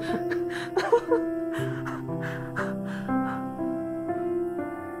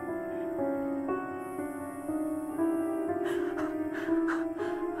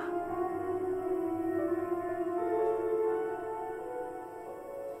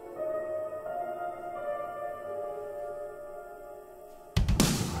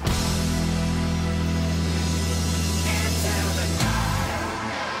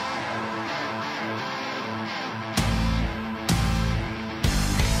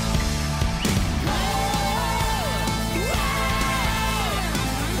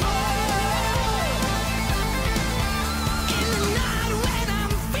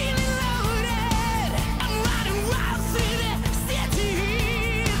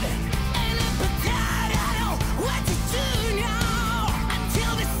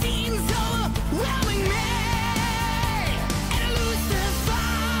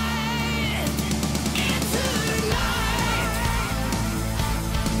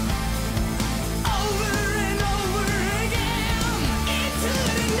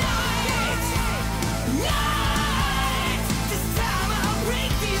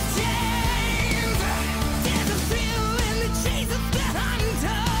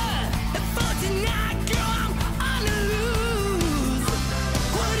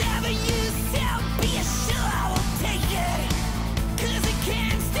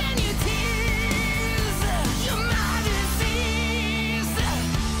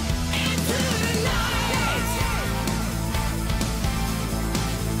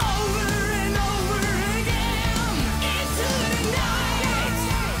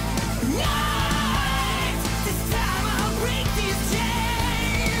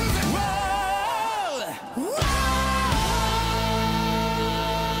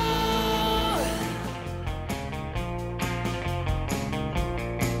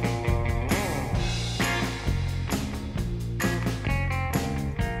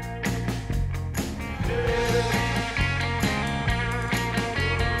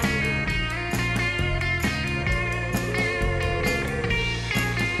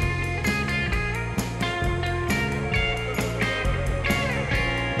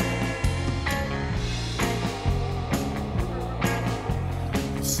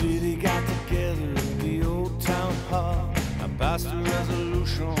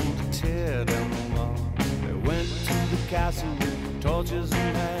 castle with torches in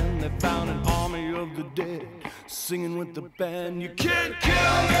hand. They found an army of the dead singing with the band. You can't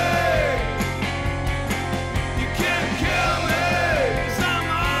kill me! You can't kill me! 'Cause I'm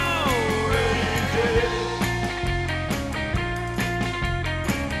already dead.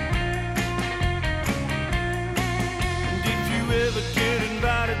 And if you ever get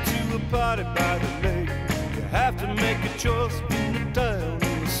invited to a party by the lake, you have to make a choice between the town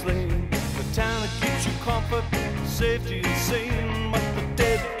and the slave. The town that gives you comfort, safety, and sane, but the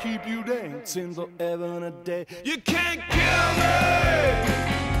dead keep you dancing forever and a day. You can't kill me!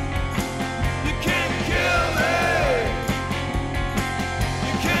 You can't kill me!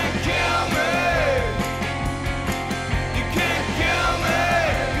 You can't kill me! You can't kill me!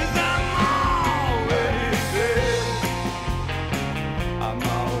 'Cause I'm already dead. I'm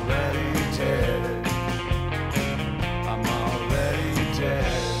already dead. I'm already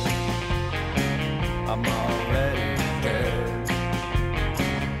dead. I'm already dead.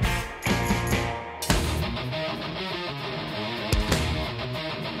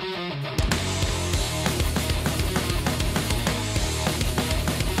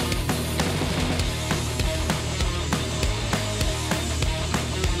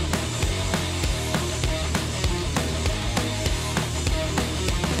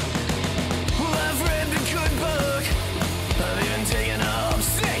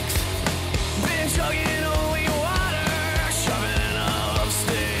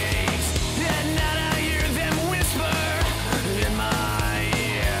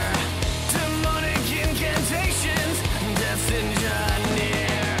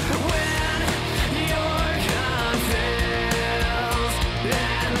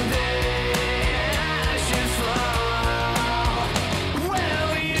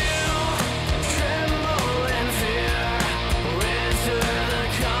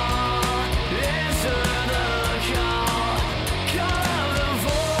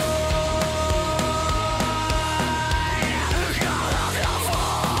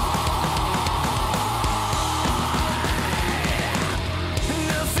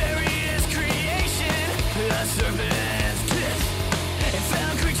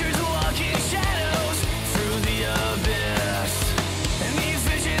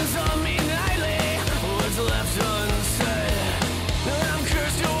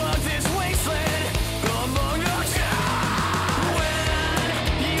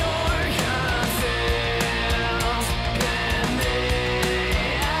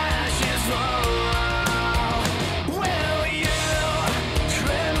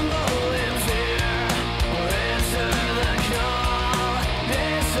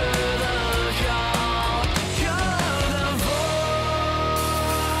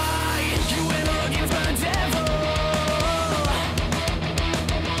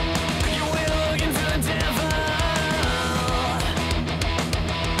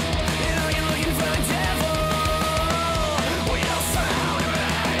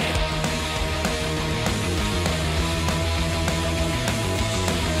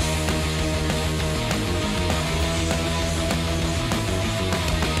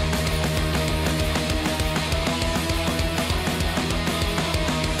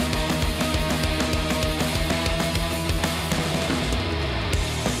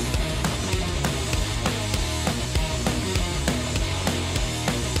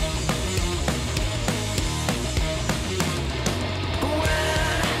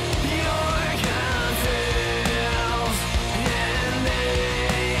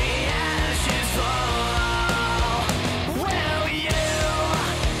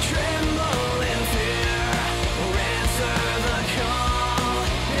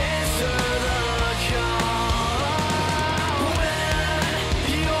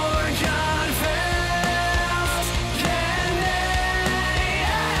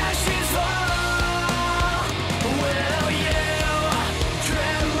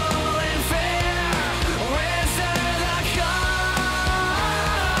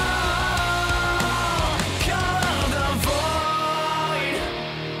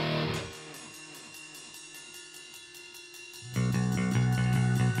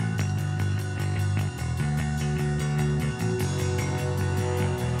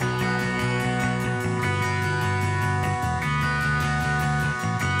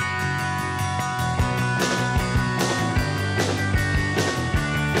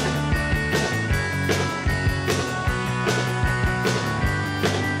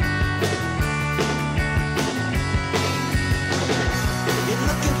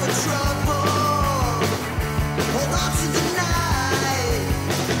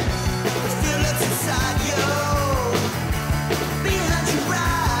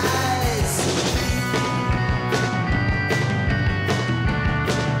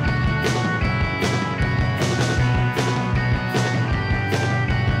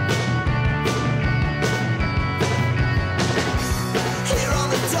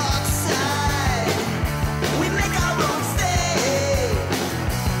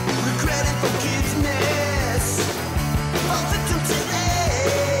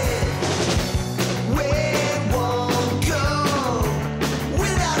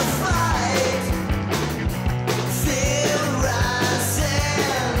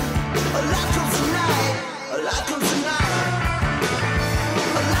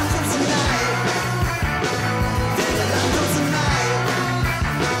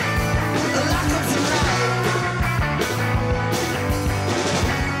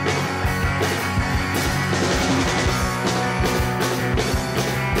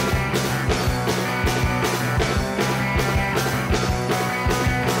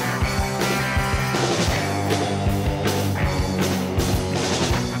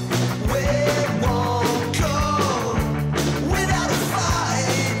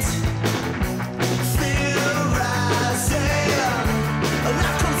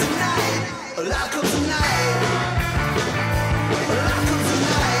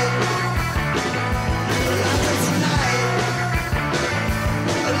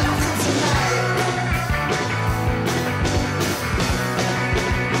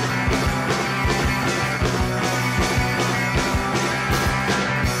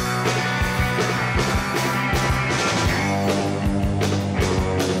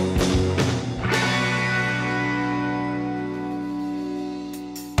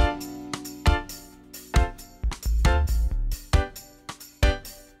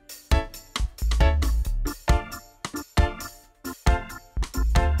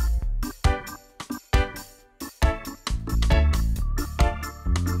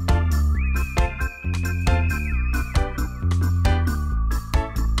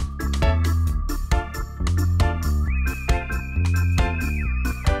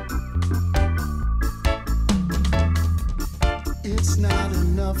 It's not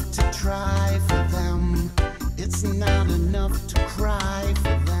enough to try for them. It's not enough to cry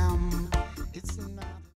for them.